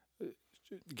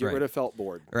 get rid of felt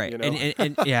board. Right. You know?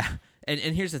 And yeah. And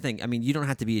here's the thing. I mean, you don't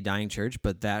have to be a dying church,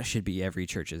 but that should be every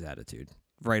church's attitude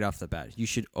right off the bat. You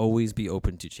should always be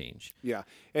open to change. Yeah.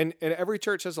 And every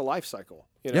church has a life cycle,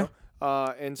 you know?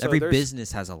 And so every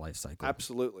business has a life cycle.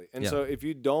 Absolutely. And so if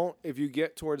you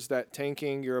get towards that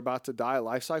tanking, you're about to die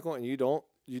life cycle, and you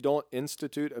don't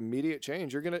institute immediate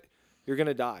change, you're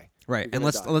gonna die. Right. And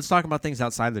let's talk about things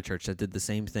outside the church that did the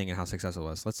same thing and how successful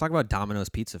it was. Let's talk about Domino's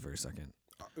Pizza for a second.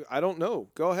 I don't know.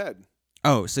 Go ahead.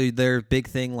 Oh, so their big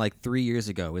thing like 3 years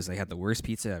ago is they had the worst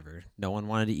pizza ever. No one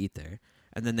wanted to eat there.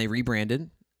 And then they rebranded.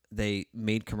 They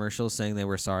made commercials saying they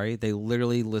were sorry. They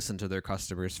literally listened to their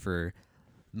customers for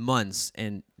months.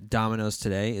 And Domino's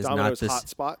today is not this. Hot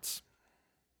spots.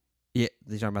 Yeah,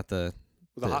 they're talking about the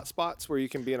hot spots where you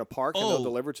can be in a park and they'll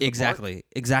deliver to the park?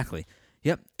 Exactly.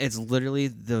 Yep, it's literally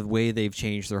the way they've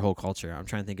changed their whole culture. I'm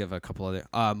trying to think of a couple other.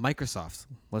 Microsoft.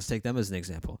 Let's take them as an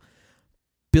example.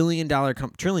 Billion-dollar,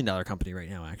 trillion-dollar company right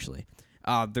now, actually.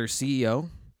 Their CEO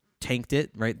tanked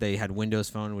it, right? They had Windows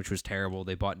Phone, which was terrible.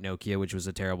 They bought Nokia, which was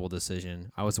a terrible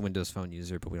decision. I was a Windows Phone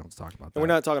user, but we don't have to talk about that. And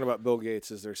we're not talking about Bill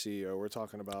Gates as their CEO. We're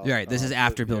talking about... Right, this is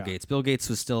after Bill Gates. Bill Gates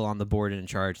was still on the board and in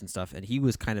charge and stuff, and he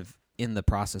was kind of in the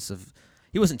process of...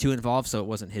 He wasn't too involved, so it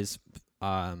wasn't his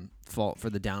fault for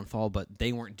the downfall, but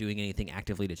they weren't doing anything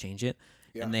actively to change it.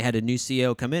 Yeah. And they had a new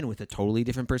CEO come in with a totally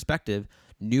different perspective,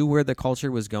 knew where the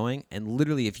culture was going, and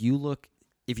literally if you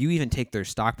even take their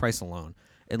stock price alone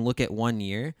and look at 1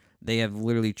 year, they have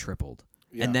literally tripled.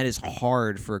 Yeah. And that is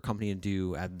hard for a company to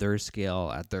do at their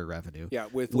scale, at their revenue. Yeah,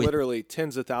 with literally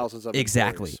tens of thousands of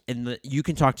exactly. employees. And you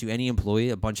can talk to any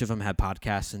employee, a bunch of them have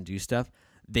podcasts and do stuff.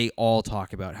 They all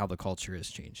talk about how the culture has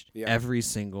changed. Yeah. Every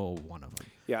single one of them.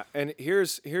 Yeah, and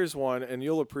here's one, and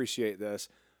you'll appreciate this.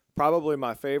 Probably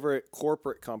my favorite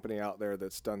corporate company out there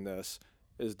that's done this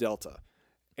is Delta.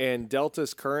 And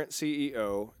Delta's current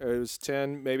CEO, it was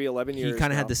 10, maybe 11 years He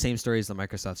kind of had the same story as the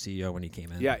Microsoft CEO when he came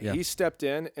in. Yeah, he stepped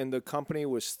in, and the company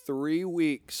was 3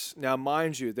 weeks. Now,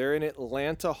 mind you, they're in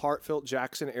Atlanta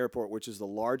Hartsfield-Jackson Airport, which is the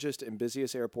largest and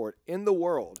busiest airport in the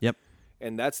world. Yep.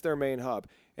 And that's their main hub.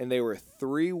 And they were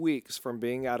 3 weeks from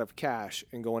being out of cash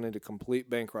and going into complete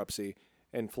bankruptcy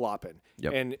and flopping.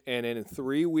 Yep. And in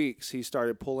 3 weeks, he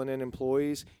started pulling in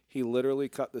employees. He literally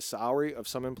cut the salary of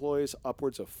some employees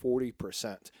upwards of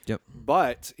 40%. Yep.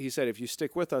 But he said, if you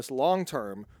stick with us long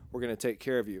term, We're going to take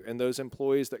care of you. And those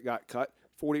employees that got cut,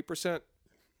 40%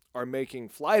 are making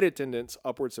flight attendants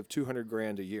upwards of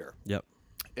 $200,000 a year. Yep.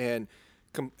 And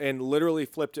literally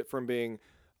flipped it from being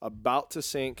about to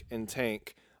sink and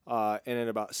tank, and in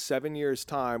about 7 years'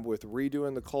 time, with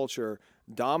redoing the culture,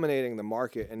 dominating the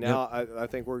market. And now I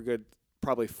think we're good.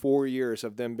 Probably 4 years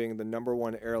of them being the number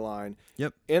one airline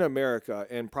in America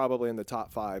and probably in the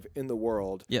top 5 in the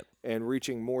world, and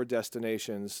reaching more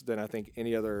destinations than I think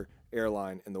any other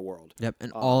airline in the world. Yep,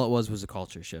 and all it was a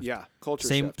culture shift. Yeah, culture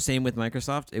shift. Same with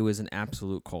Microsoft. It was an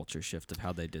absolute culture shift of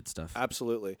how they did stuff.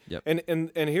 Absolutely. Yep.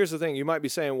 And here's the thing: you might be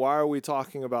saying, why are we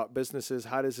talking about businesses?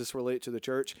 How does this relate to the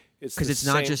church? It's because it's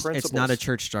not just principles. It's not a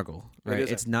church struggle, right?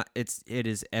 It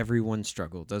is everyone's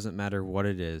struggle. It doesn't matter what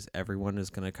it is. Everyone is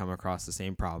going to come across the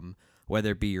same problem,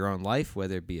 whether it be your own life,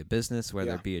 whether it be a business,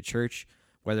 whether it be a church,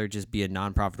 whether it just be a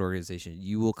nonprofit organization.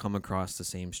 You will come across the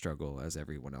same struggle as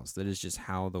everyone else. That is just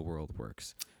how the world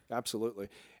works. Absolutely.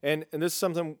 And this is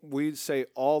something we say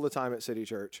all the time at City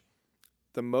Church.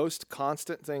 The most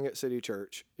constant thing at City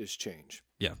Church is change.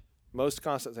 Yeah. Most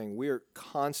constant thing. We are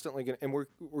constantly going to, and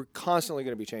we're constantly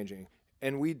going to be changing.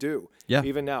 And we do. Yeah.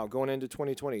 Even now, going into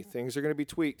 2020, things are going to be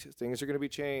tweaked. Things are going to be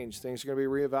changed. Things are going to be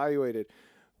reevaluated.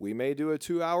 We may do a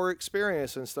 2-hour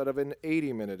experience instead of an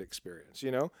 80-minute experience,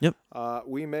 Yep.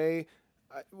 We may,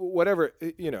 whatever,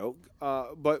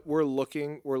 but we're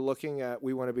looking at,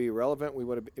 we want to be relevant. We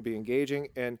want to be engaging,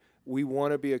 and we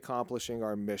want to be accomplishing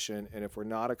our mission. And if we're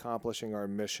not accomplishing our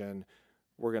mission,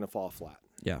 we're going to fall flat.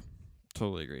 Yeah,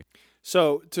 totally agree.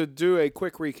 So to do a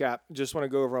quick recap, just want to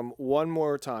go over them one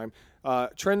more time.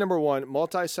 Trend number 1,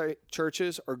 multi-site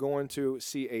churches are going to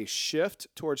see a shift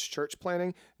towards church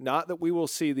planning. Not that we will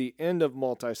see the end of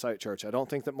multi-site church. I don't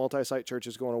think that multi-site church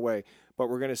is going away, but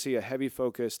we're going to see a heavy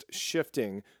focused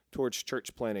shifting towards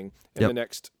church planning in the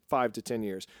next 5 to 10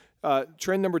 years.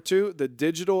 Trend number 2, the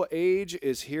digital age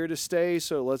is here to stay.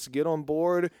 So let's get on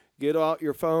board, get out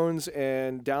your phones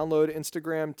and download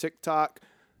Instagram, TikTok,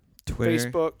 Twitter,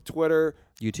 Facebook, Twitter,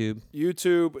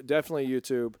 YouTube, definitely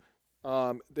YouTube.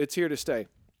 It's here to stay.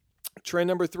 Trend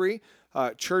number 3,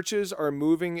 churches are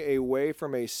moving away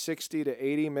from a 60 to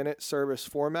 80-minute service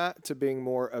format to being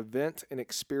more event and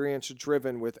experience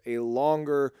driven with a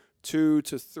longer 2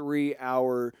 to 3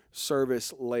 hour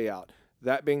service layout.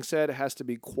 That being said, it has to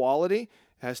be quality, it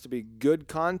has to be good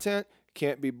content,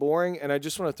 can't be boring. And I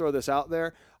just want to throw this out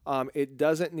there. It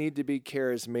doesn't need to be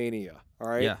charismania. All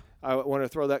right. Yeah. I want to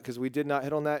throw that because we did not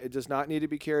hit on that. It does not need to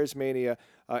be charismania.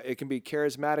 It can be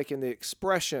charismatic in the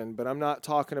expression, but I'm not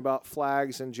talking about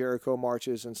flags and Jericho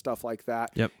marches and stuff like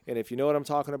that. Yep. And if you know what I'm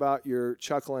talking about, you're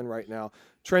chuckling right now.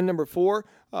 Trend number 4,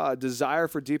 desire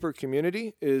for deeper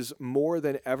community is more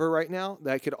than ever right now.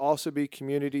 That could also be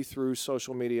community through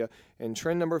social media. And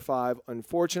trend number 5,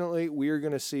 unfortunately, we are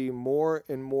going to see more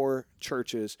and more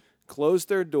churches close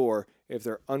their door if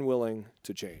they're unwilling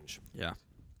to change. Yeah.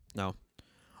 No.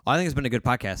 I think it's been a good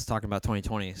podcast talking about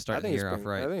 2020, starting the year off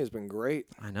right. I think it's been great.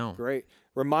 I know. Great.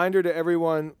 Reminder to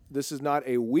everyone, this is not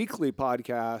a weekly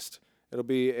podcast. It'll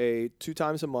be a 2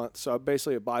 times a month, so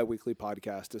basically a bi-weekly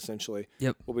podcast, essentially.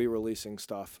 Yep. We'll be releasing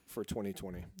stuff for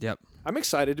 2020. Yep. I'm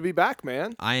excited to be back,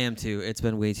 man. I am too. It's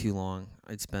been way too long.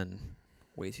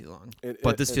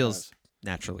 But this feels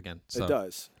natural again. So it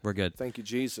does. We're good. Thank you,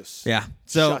 Jesus. Yeah.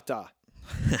 So. Shata.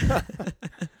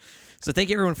 So thank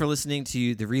you, everyone, for listening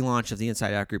to the relaunch of the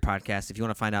Inside Out Group podcast. If you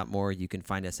want to find out more, you can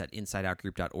find us at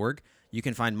insideoutgroup.org. You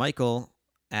can find Michael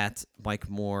at Mike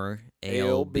Moore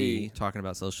ALB, talking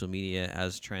about social media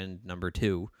as trend number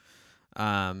 2.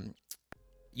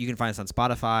 You can find us on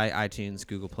Spotify, iTunes,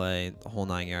 Google Play, the whole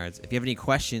 9 yards. If you have any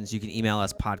questions, you can email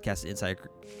us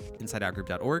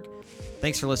podcast@insideoutgroup.org.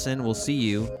 Thanks for listening. We'll see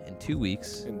you in 2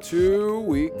 weeks. In 2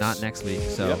 weeks. Not next week.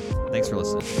 So Thanks for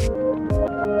listening.